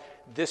decides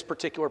this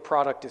particular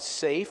product is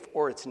safe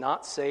or it's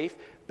not safe,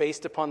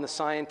 based upon the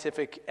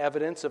scientific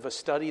evidence of a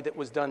study that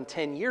was done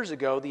 10 years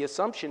ago, the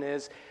assumption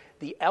is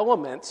the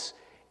elements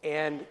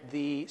and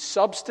the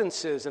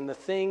substances and the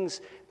things,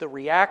 the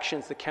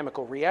reactions, the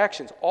chemical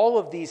reactions, all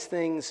of these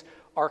things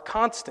are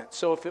constant.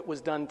 So if it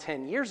was done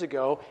 10 years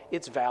ago,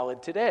 it's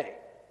valid today.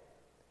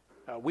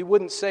 We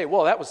wouldn't say,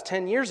 well, that was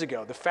 10 years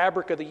ago. The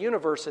fabric of the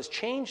universe has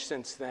changed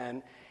since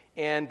then,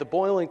 and the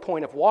boiling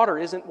point of water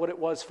isn't what it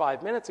was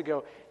 5 minutes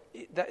ago.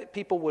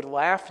 People would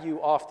laugh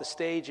you off the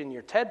stage in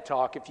your TED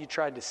Talk if you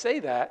tried to say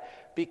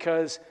that,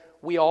 because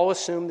we all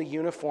assume the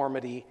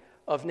uniformity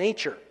of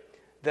nature,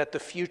 that the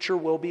future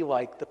will be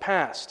like the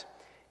past.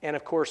 And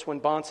of course,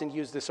 when Bahnsen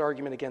used this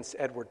argument against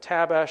Edward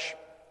Tabash,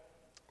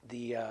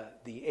 the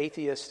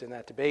atheist in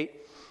that debate,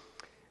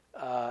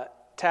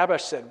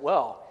 Tabash said,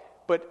 well,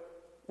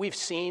 but we've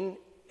seen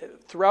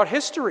throughout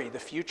history, the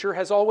future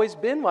has always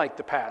been like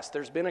the past.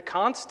 There's been a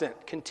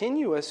constant,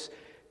 continuous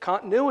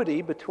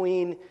continuity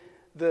between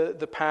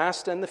the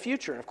past and the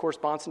future. And of course,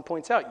 Bahnsen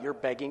points out, you're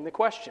begging the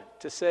question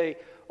to say,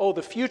 oh,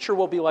 the future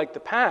will be like the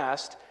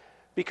past,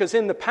 because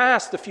in the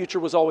past, the future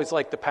was always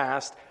like the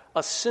past,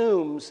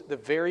 assumes the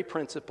very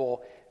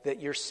principle that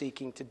you're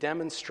seeking to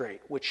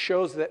demonstrate, which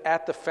shows that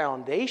at the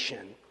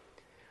foundation,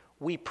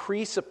 we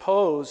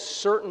presuppose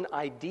certain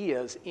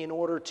ideas in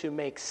order to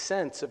make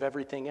sense of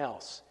everything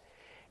else.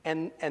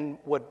 And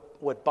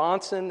what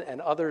Bahnsen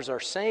and others are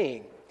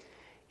saying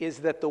is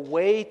that the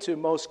way to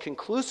most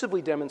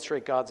conclusively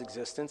demonstrate God's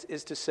existence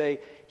is to say,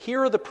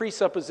 here are the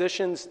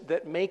presuppositions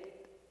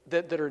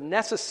that are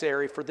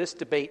necessary for this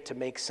debate to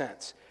make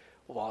sense.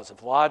 Laws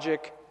of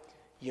logic,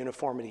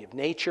 uniformity of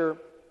nature,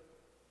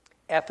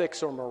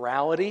 ethics or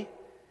morality,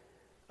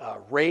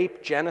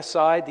 rape,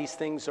 genocide. These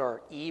things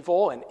are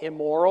evil and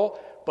immoral,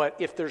 but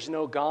if there's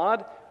no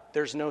God,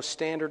 there's no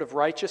standard of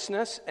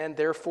righteousness, and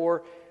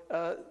therefore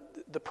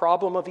the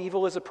problem of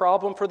evil is a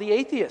problem for the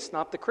atheist,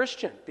 not the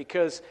Christian,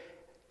 because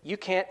you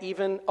can't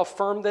even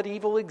affirm that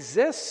evil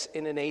exists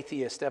in an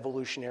atheist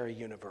evolutionary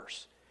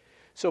universe.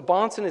 So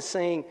Bahnsen is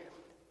saying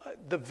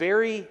the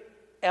very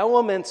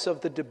elements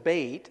of the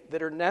debate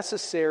that are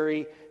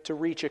necessary to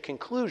reach a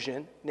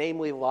conclusion,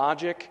 namely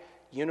logic,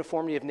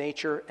 uniformity of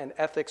nature, and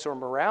ethics or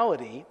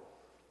morality,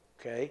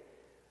 okay,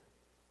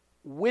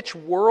 which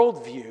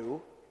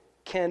worldview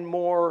can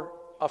more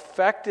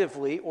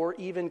effectively or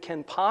even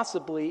can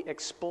possibly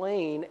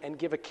explain and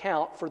give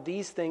account for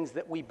these things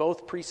that we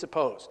both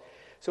presuppose.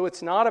 So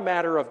it's not a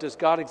matter of does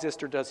God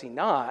exist or does he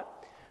not,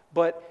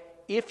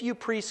 but if you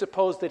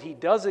presuppose that he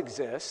does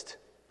exist,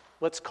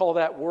 let's call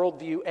that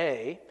worldview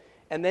A,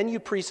 and then you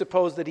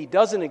presuppose that he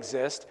doesn't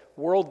exist,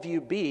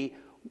 worldview B,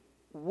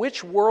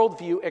 which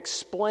worldview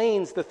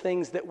explains the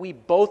things that we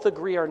both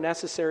agree are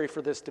necessary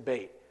for this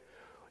debate?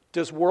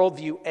 Does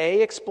worldview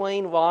A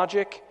explain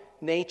logic,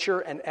 nature,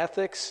 and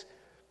ethics,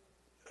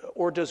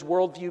 or does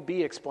worldview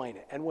B explain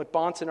it? And what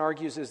Bahnsen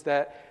argues is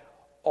that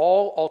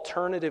all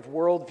alternative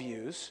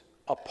worldviews,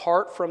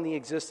 apart from the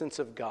existence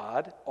of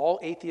God, all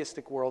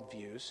atheistic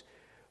worldviews,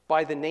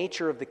 by the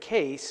nature of the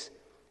case,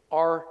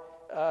 are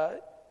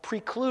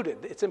precluded.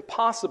 It's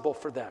impossible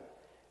for them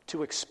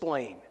to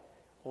explain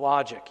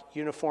logic,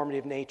 uniformity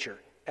of nature,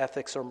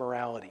 ethics, or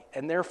morality.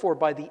 And therefore,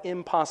 by the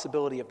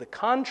impossibility of the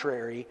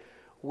contrary,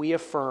 we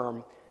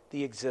affirm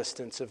the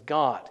existence of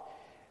God,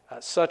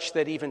 such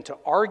that even to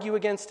argue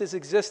against his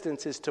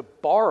existence is to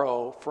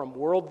borrow from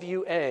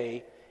worldview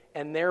A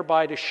and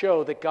thereby to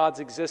show that God's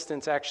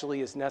existence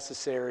actually is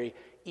necessary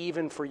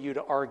even for you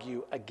to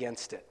argue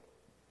against it.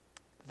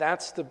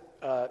 That's the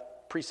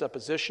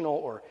presuppositional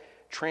or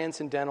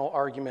transcendental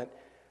argument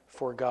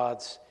for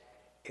God's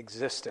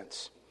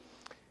existence.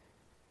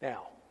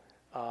 Now,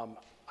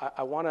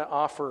 I want to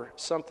offer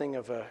something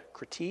of a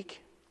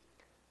critique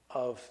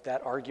of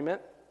that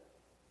argument,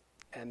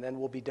 and then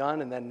we'll be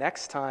done, and then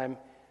next time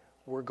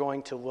we're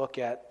going to look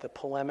at the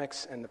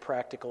polemics and the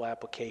practical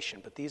application.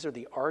 But these are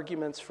the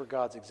arguments for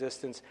God's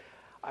existence.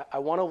 I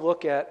want to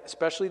look at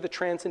especially the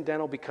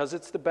transcendental because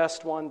it's the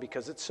best one,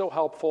 because it's so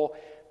helpful,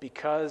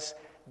 because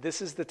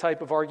this is the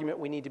type of argument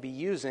we need to be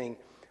using.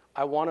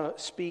 I want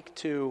to speak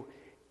to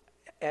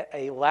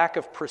a lack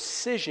of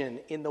precision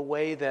in the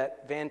way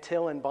that Van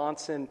Til and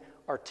Bahnsen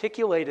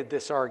articulated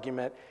this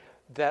argument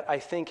that I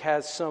think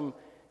has some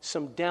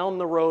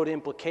down-the-road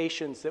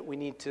implications that we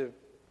need to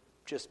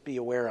just be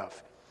aware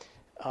of.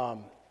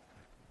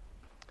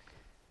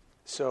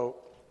 So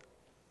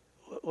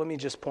let me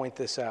just point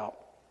this out.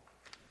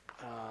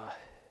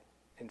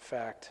 In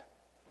fact,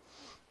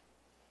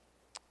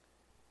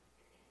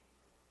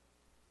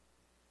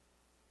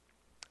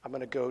 I'm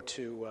going to go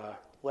to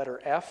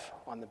letter F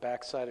on the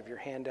back side of your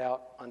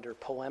handout under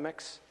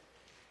polemics,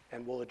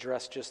 and we'll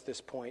address just this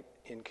point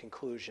in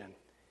conclusion.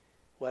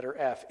 Letter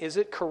F. Is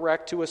it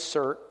correct to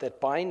assert that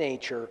by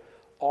nature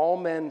all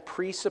men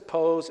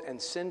presuppose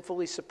and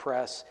sinfully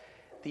suppress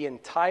the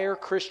entire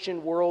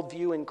Christian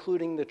worldview,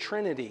 including the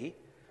Trinity,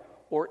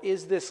 or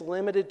is this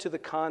limited to the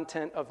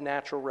content of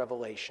natural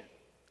revelation?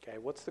 Okay,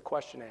 what's the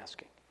question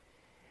asking?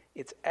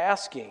 It's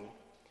asking,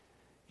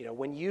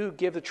 when you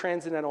give the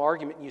transcendental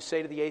argument and you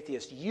say to the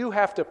atheist, you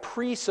have to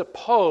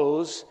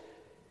presuppose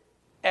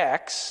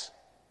X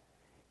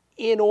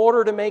in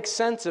order to make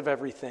sense of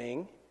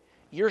everything.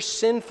 You're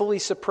sinfully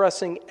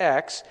suppressing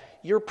X.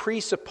 You're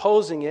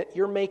presupposing it.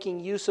 You're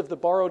making use of the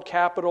borrowed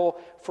capital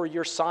for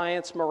your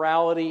science,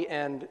 morality,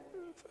 and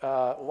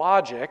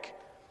logic,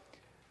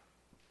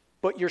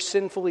 but you're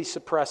sinfully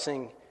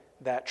suppressing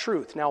that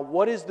truth. Now,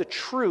 what is the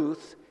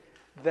truth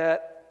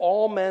that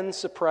all men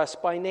suppress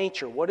by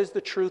nature? What is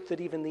the truth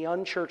that even the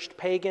unchurched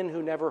pagan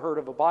who never heard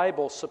of a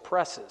Bible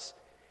suppresses?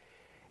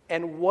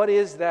 And what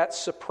is that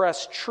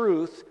suppressed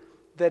truth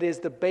that is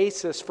the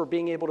basis for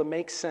being able to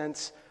make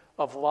sense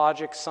of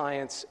logic,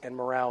 science, and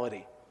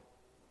morality?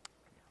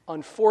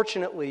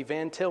 Unfortunately,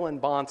 Van Til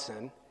and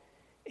Bahnsen,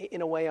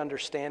 in a way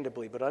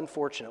understandably, but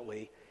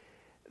unfortunately,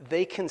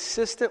 they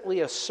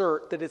consistently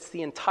assert that it's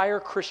the entire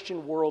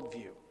Christian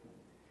worldview,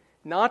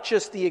 not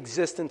just the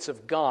existence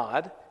of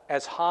God,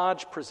 as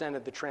Hodge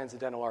presented the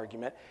transcendental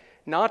argument,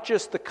 not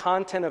just the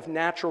content of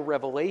natural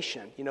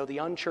revelation. You know, the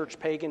unchurched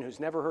pagan who's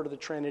never heard of the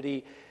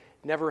Trinity,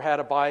 never had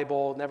a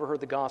Bible, never heard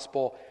the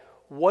gospel.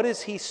 What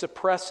is he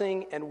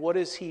suppressing and what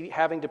is he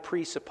having to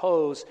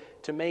presuppose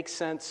to make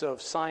sense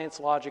of science,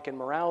 logic, and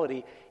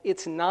morality?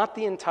 It's not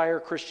the entire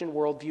Christian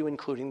worldview,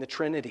 including the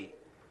Trinity.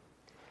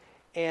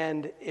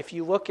 And if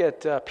you look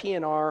at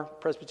P&R,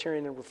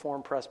 Presbyterian and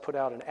Reformed Press, put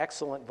out an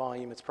excellent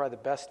volume. It's probably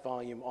the best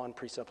volume on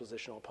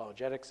presuppositional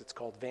apologetics. It's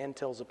called Van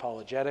Til's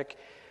Apologetic,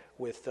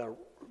 with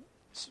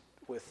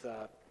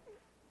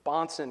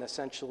Bahnsen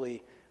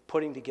essentially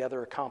putting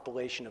together a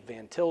compilation of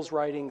Van Til's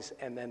writings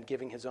and then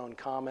giving his own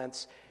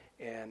comments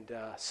and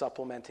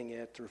supplementing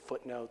it through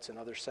footnotes and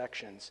other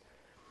sections.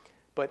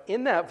 But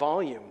in that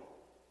volume,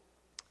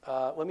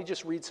 let me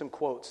just read some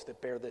quotes that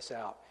bear this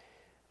out.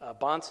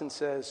 Bahnsen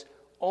says,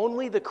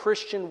 "Only the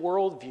Christian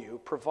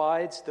worldview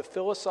provides the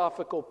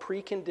philosophical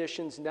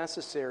preconditions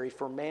necessary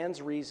for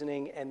man's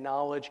reasoning and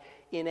knowledge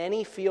in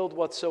any field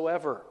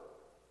whatsoever."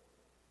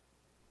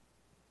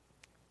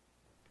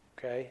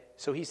 Okay,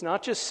 so he's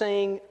not just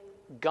saying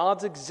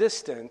God's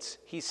existence,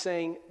 he's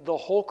saying the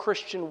whole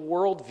Christian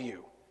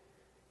worldview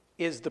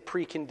is the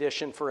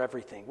precondition for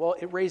everything. Well,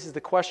 it raises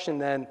the question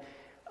then,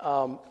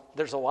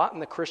 there's a lot in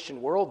the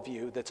Christian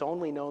worldview that's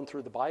only known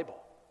through the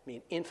Bible. I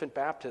mean, infant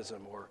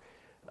baptism or,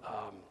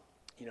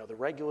 the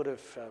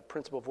regulative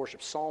principle of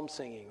worship, psalm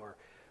singing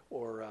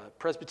or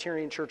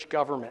Presbyterian church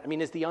government. I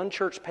mean, is the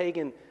unchurched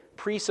pagan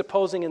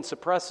presupposing and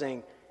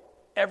suppressing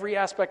every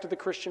aspect of the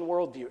Christian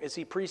worldview? Is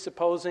he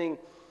presupposing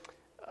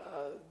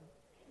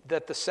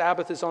that the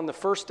Sabbath is on the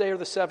first day or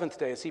the seventh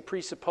day? Is he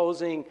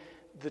presupposing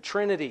the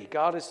Trinity,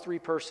 God is three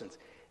persons?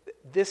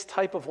 This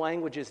type of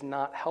language is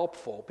not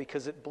helpful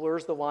because it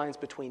blurs the lines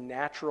between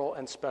natural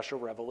and special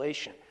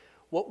revelation.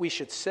 What we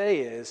should say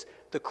is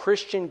the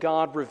Christian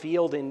God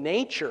revealed in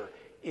nature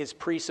is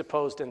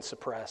presupposed and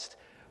suppressed,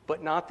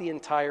 but not the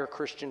entire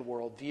Christian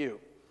worldview.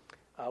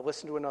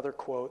 Listen to another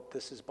quote.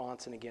 This is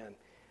Bahnsen again.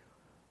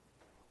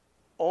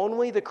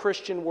 "Only the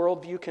Christian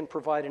worldview can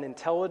provide an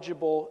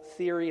intelligible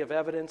theory of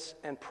evidence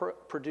and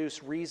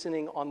produce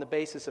reasoning on the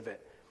basis of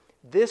it.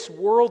 This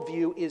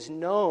worldview is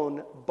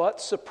known but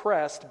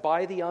suppressed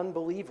by the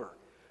unbeliever,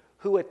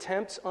 who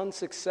attempts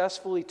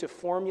unsuccessfully to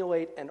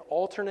formulate an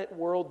alternate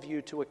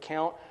worldview to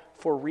account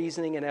for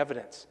reasoning and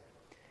evidence."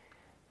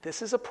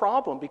 This is a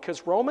problem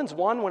because Romans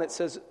 1, when it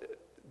says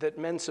that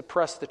men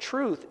suppress the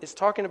truth, is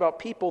talking about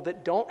people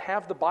that don't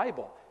have the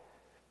Bible,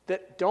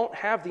 that don't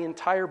have the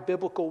entire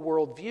biblical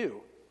worldview.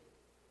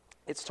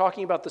 It's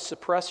talking about the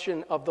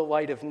suppression of the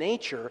light of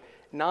nature,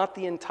 not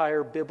the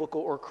entire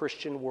biblical or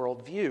Christian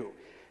worldview.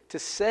 To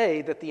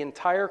say that the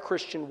entire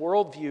Christian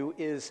worldview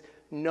is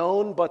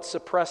known but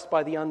suppressed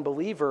by the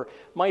unbeliever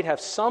might have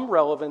some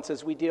relevance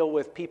as we deal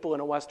with people in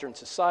a Western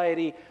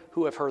society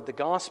who have heard the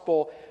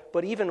gospel,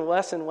 but even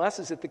less and less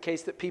is it the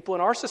case that people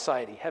in our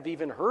society have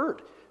even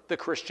heard the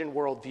Christian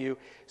worldview.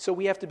 So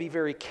we have to be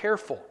very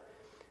careful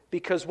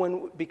because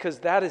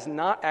that is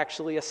not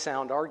actually a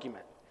sound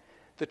argument.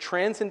 The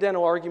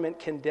transcendental argument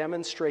can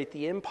demonstrate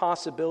the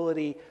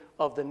impossibility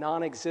of the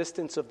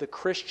non-existence of the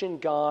Christian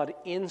God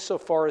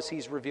insofar as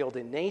he's revealed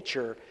in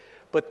nature,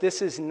 but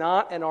this is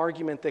not an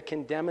argument that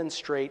can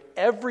demonstrate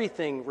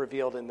everything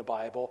revealed in the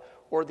Bible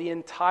or the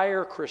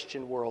entire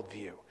Christian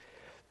worldview.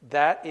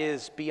 That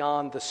is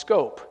beyond the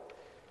scope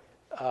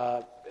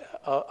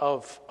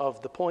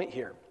of the point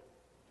here.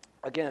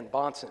 Again,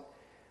 Bahnsen,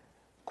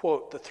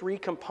 quote, "The three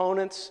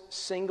components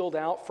singled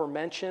out for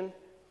mention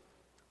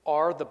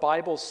are the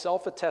Bible's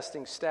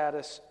self-attesting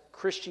status,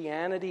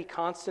 Christianity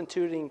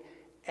constituting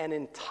an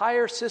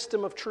entire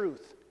system of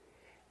truth,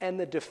 and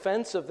the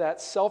defense of that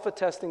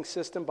self-attesting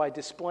system by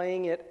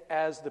displaying it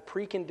as the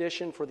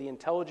precondition for the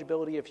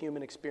intelligibility of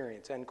human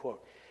experience," end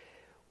quote.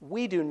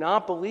 We do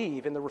not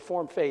believe in the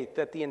Reformed faith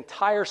that the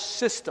entire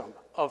system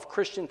of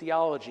Christian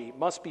theology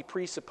must be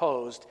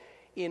presupposed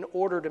in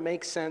order to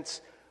make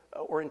sense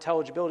or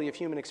intelligibility of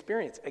human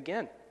experience.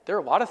 Again, there are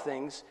a lot of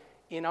things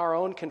in our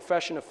own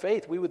confession of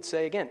faith. We would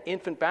say, again,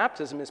 infant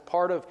baptism is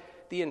part of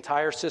the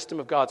entire system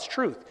of God's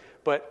truth.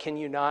 But can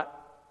you not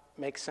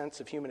make sense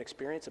of human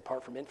experience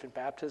apart from infant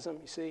baptism,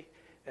 you see?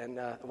 And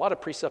a lot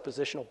of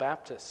presuppositional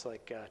Baptists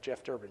like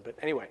Jeff Durbin. But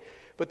anyway,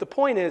 but the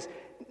point is,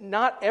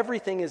 not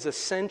everything is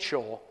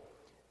essential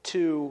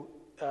to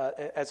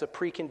as a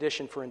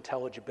precondition for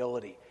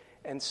intelligibility.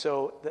 And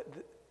so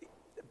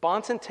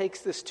Bahnsen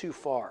takes this too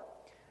far.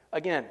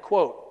 Again,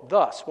 quote,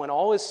 "Thus, when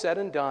all is said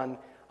and done,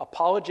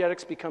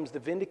 apologetics becomes the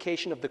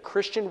vindication of the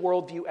Christian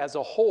worldview as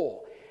a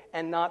whole,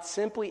 and not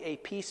simply a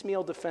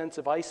piecemeal defense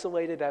of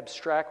isolated,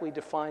 abstractly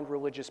defined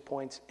religious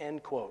points,"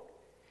 end quote.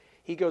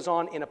 He goes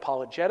on, "In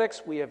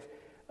apologetics,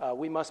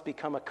 we must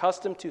become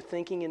accustomed to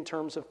thinking in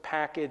terms of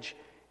package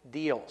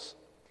deals."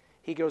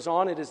 He goes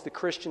on, "It is the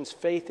Christian's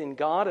faith in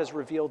God as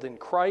revealed in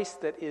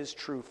Christ that is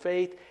true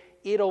faith.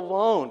 It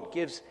alone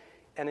gives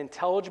an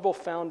intelligible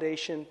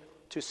foundation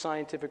to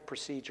scientific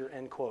procedure,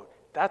 end quote.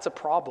 That's a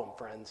problem,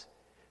 friends.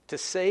 To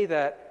say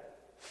that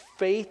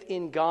faith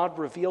in God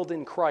revealed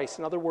in Christ,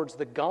 in other words,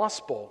 the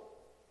gospel,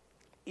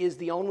 is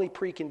the only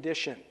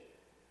precondition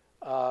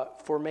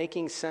for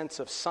making sense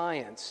of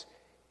science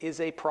is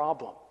a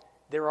problem.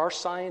 There are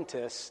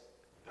scientists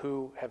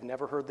who have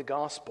never heard the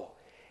gospel.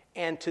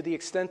 And to the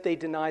extent they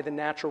deny the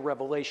natural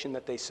revelation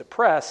that they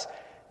suppress,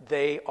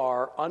 they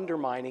are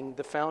undermining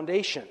the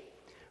foundation.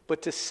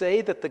 But to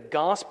say that the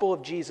gospel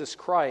of Jesus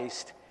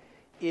Christ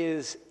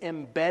is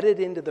embedded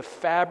into the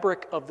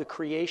fabric of the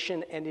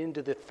creation and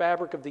into the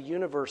fabric of the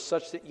universe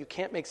such that you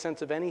can't make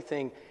sense of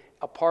anything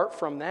apart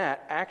from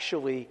that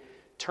actually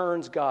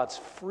turns God's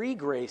free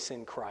grace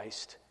in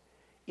Christ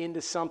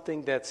into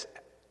something that's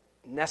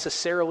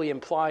necessarily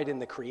implied in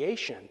the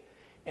creation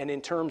and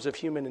in terms of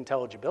human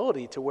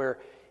intelligibility, to where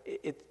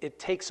it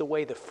takes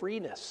away the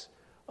freeness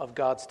of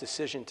God's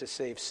decision to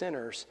save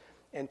sinners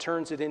and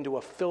turns it into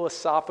a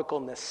philosophical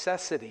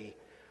necessity,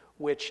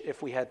 which,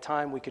 if we had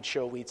time, we could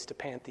show leads to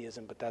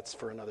pantheism, but that's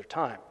for another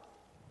time.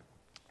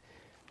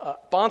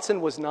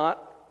 Bahnsen was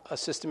not a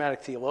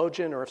systematic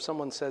theologian, or if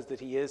someone says that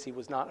he is, he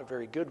was not a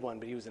very good one,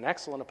 but he was an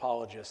excellent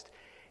apologist.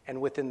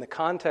 And within the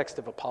context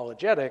of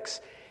apologetics,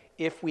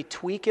 if we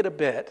tweak it a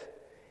bit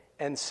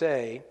and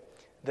say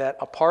that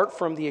apart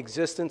from the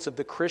existence of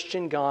the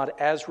Christian God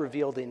as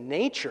revealed in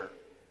nature,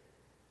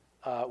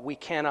 we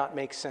cannot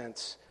make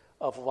sense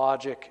of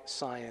logic,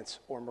 science,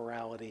 or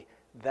morality,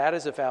 that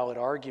is a valid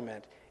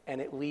argument, and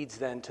it leads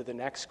then to the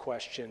next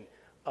question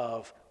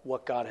of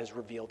what God has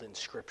revealed in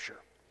Scripture.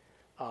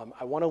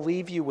 I want to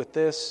leave you with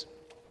this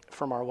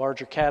from our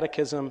larger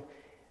catechism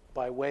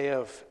by way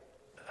of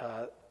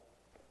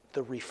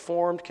the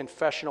Reformed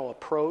confessional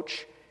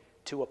approach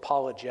to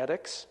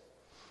apologetics.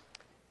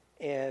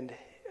 And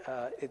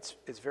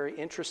it's very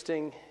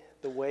interesting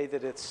the way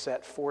that it's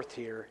set forth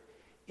here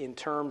in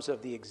terms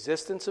of the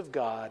existence of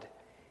God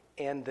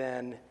and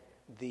then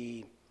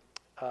the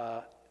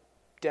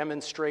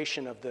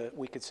demonstration of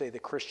we could say, the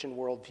Christian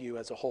worldview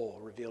as a whole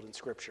revealed in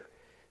Scripture.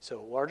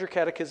 So, Larger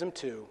Catechism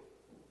 2,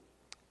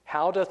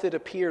 how doth it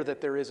appear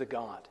that there is a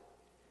God?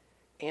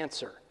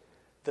 Answer,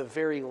 the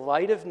very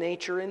light of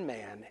nature in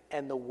man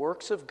and the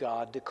works of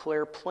God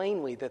declare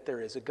plainly that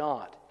there is a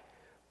God,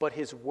 but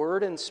his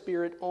word and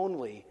spirit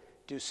only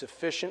do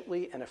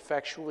sufficiently and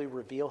effectually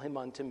reveal him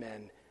unto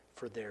men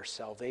for their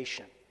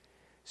salvation.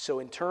 So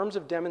in terms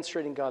of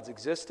demonstrating God's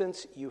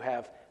existence, you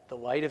have the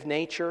light of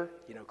nature,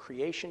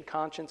 creation,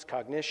 conscience,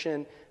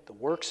 cognition, the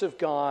works of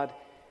God.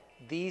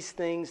 These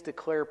things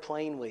declare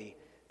plainly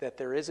that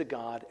there is a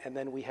God, and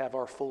then we have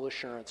our full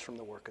assurance from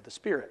the work of the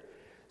Spirit.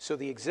 So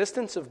the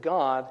existence of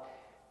God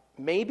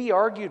may be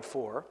argued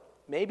for,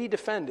 may be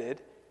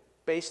defended,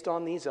 based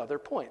on these other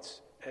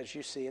points, as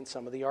you see in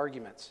some of the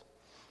arguments.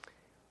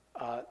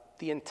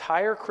 The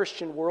entire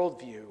Christian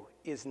worldview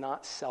is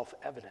not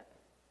self-evident.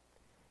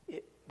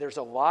 There's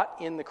a lot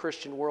in the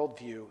Christian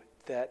worldview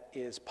that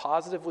is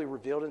positively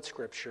revealed in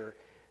Scripture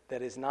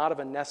that is not of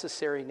a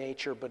necessary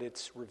nature, but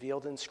it's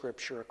revealed in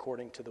Scripture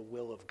according to the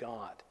will of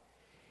God.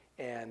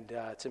 And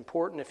it's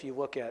important, if you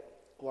look at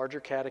Larger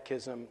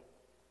Catechism,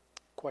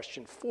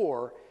 question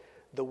 4,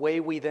 the way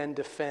we then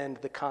defend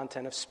the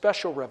content of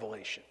special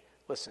revelation.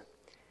 Listen,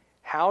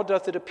 how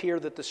doth it appear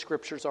that the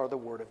Scriptures are the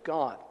Word of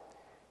God?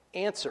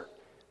 Answer,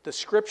 the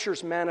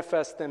Scriptures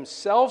manifest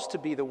themselves to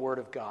be the Word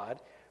of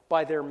God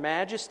by their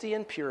majesty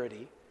and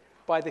purity,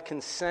 by the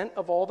consent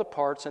of all the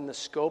parts and the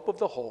scope of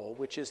the whole,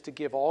 which is to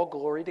give all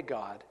glory to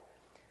God,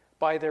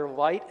 by their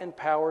light and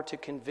power to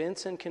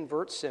convince and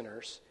convert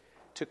sinners,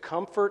 to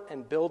comfort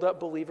and build up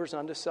believers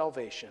unto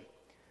salvation.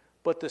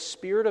 But the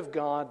Spirit of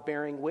God,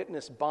 bearing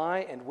witness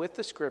by and with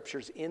the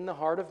Scriptures in the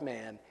heart of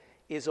man,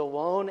 is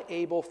alone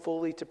able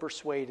fully to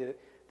persuade it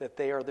that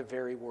they are the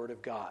very Word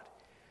of God.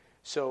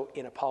 So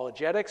in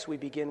apologetics, we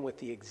begin with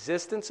the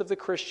existence of the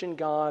Christian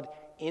God.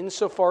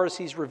 Insofar as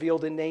he's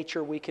revealed in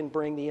nature, we can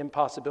bring the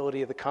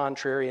impossibility of the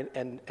contrary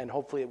and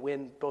hopefully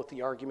win both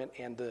the argument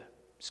and the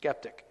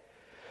skeptic.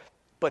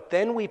 But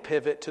then we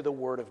pivot to the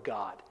Word of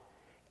God,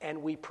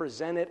 and we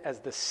present it as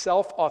the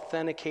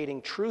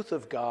self-authenticating truth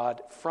of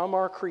God from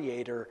our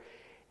Creator,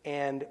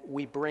 and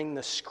we bring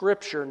the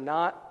Scripture,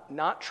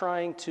 not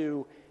trying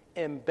to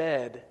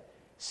embed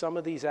some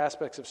of these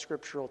aspects of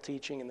scriptural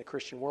teaching in the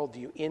Christian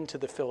worldview into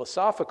the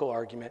philosophical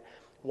argument.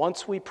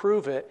 Once we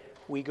prove it,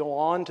 we go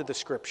on to the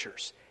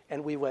Scriptures,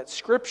 and we let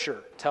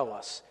Scripture tell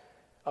us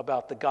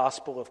about the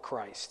gospel of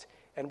Christ,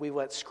 and we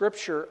let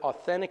Scripture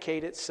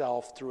authenticate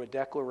itself through a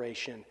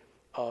declaration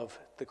of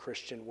the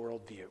Christian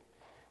worldview.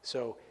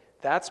 So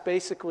that's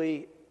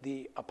basically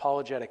the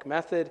apologetic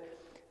method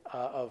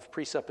of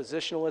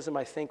presuppositionalism,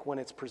 I think, when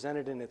it's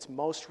presented in its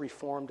most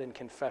reformed and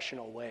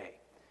confessional way.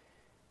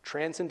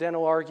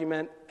 Transcendental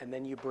argument, and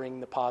then you bring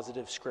the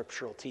positive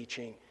scriptural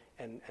teaching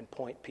and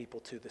point people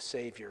to the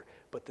Savior.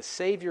 But the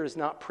Savior is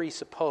not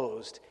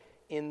presupposed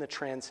in the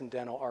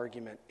transcendental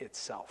argument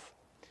itself.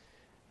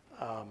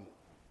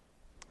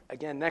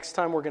 Again, next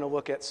time we're going to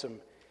look at some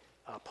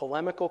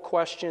polemical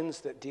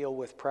questions that deal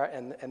with,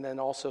 and then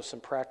also some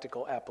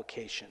practical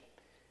application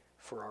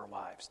for our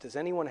lives. Does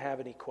anyone have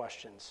any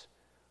questions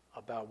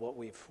about what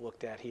we've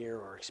looked at here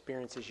or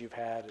experiences you've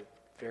had,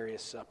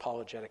 various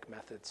apologetic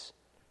methods?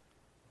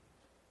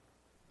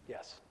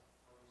 Yes.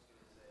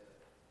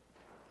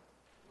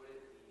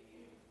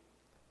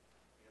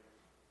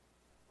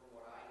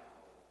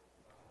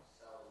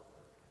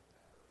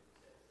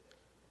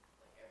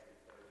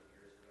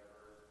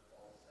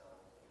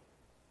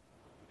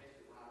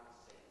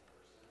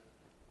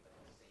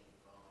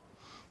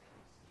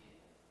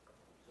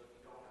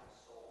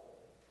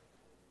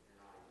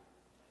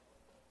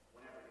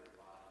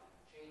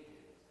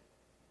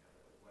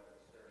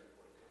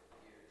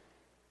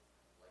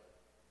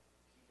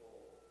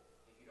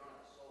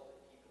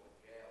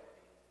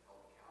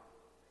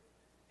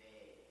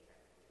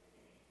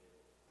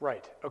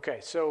 Right. Okay.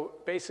 So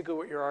basically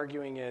what you're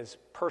arguing is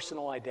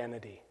personal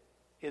identity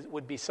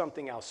would be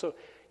something else. So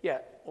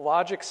yeah,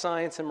 logic,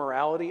 science, and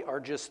morality are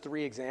just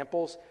three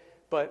examples,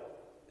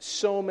 but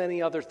so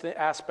many other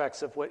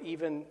aspects of what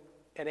even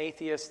an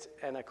atheist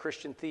and a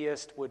Christian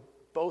theist would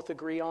both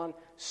agree on,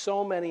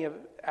 so many of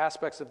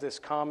aspects of this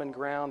common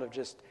ground of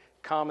just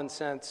common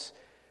sense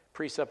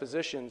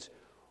presuppositions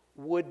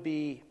would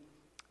be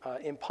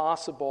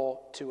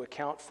impossible to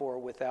account for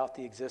without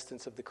the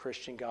existence of the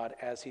Christian God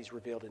as he's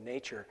revealed in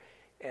nature.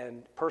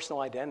 And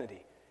personal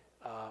identity.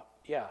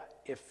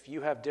 If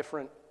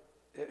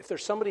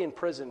there's somebody in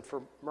prison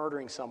for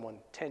murdering someone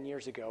 10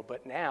 years ago,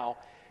 but now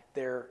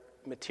their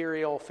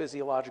material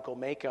physiological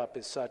makeup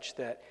is such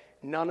that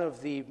none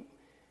of the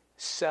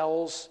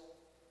cells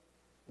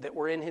that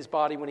were in his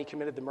body when he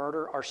committed the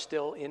murder are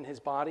still in his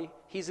body,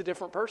 he's a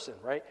different person,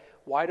 right?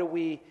 Why do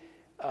we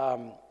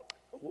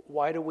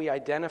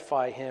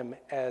identify him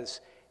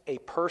as a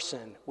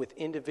person with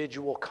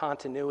individual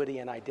continuity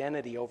and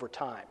identity over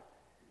time?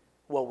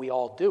 Well, we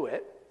all do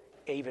it.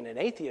 Even an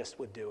atheist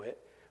would do it.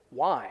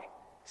 Why?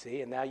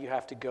 See, and now you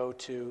have to go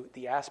to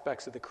the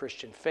aspects of the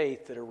Christian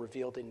faith that are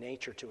revealed in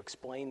nature to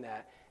explain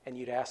that, and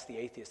you'd ask the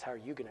atheist, how are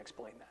you going to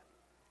explain that?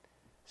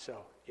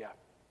 So, yeah.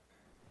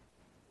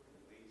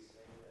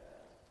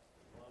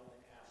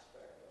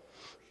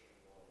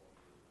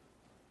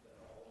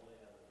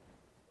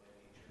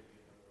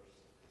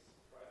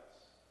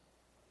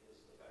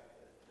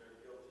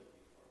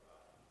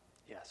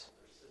 Yes.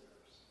 They're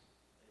sinners.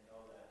 They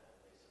know that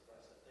and they suppress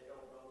it. They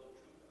don't know the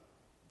true God,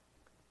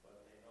 but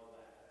they know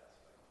that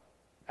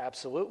aspect.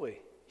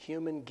 Absolutely.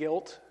 Human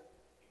guilt,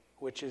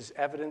 which is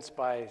evidenced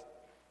by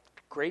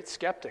great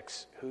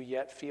skeptics who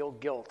yet feel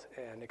guilt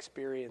and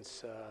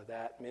experience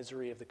that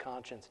misery of the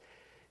conscience.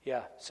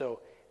 Yeah,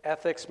 so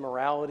ethics,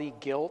 morality,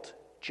 guilt,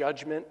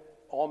 judgment,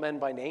 all men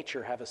by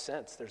nature have a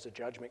sense. There's a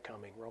judgment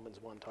coming. Romans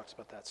 1 talks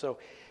about that. So,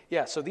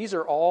 yeah, so these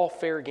are all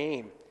fair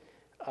game.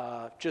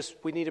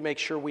 We need to make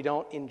sure we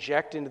don't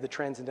inject into the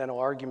transcendental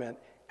argument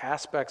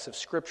aspects of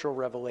scriptural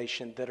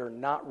revelation that are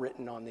not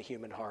written on the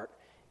human heart,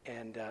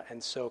 and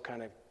so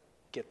kind of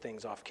get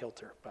things off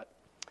kilter. But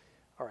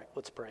all right,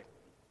 let's pray.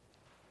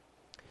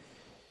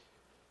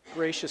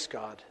 Gracious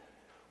God,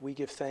 we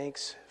give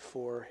thanks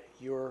for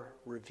your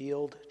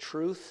revealed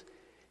truth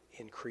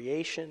in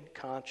creation,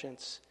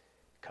 conscience,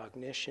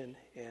 cognition,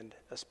 and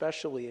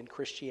especially in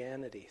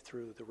Christianity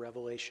through the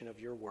revelation of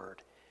your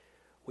word.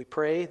 We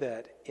pray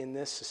that in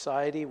this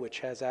society,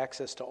 which has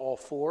access to all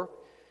four,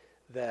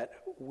 that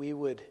we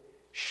would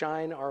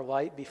shine our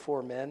light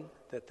before men,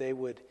 that they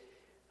would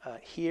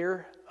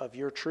hear of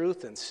your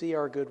truth and see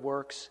our good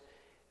works,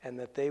 and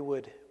that they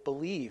would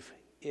believe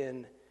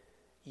in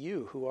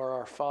you, who are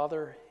our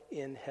Father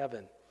in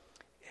heaven,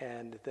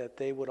 and that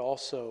they would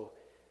also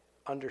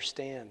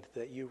understand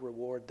that you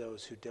reward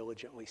those who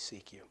diligently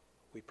seek you.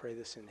 We pray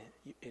this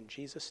in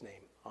Jesus'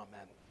 name.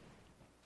 Amen.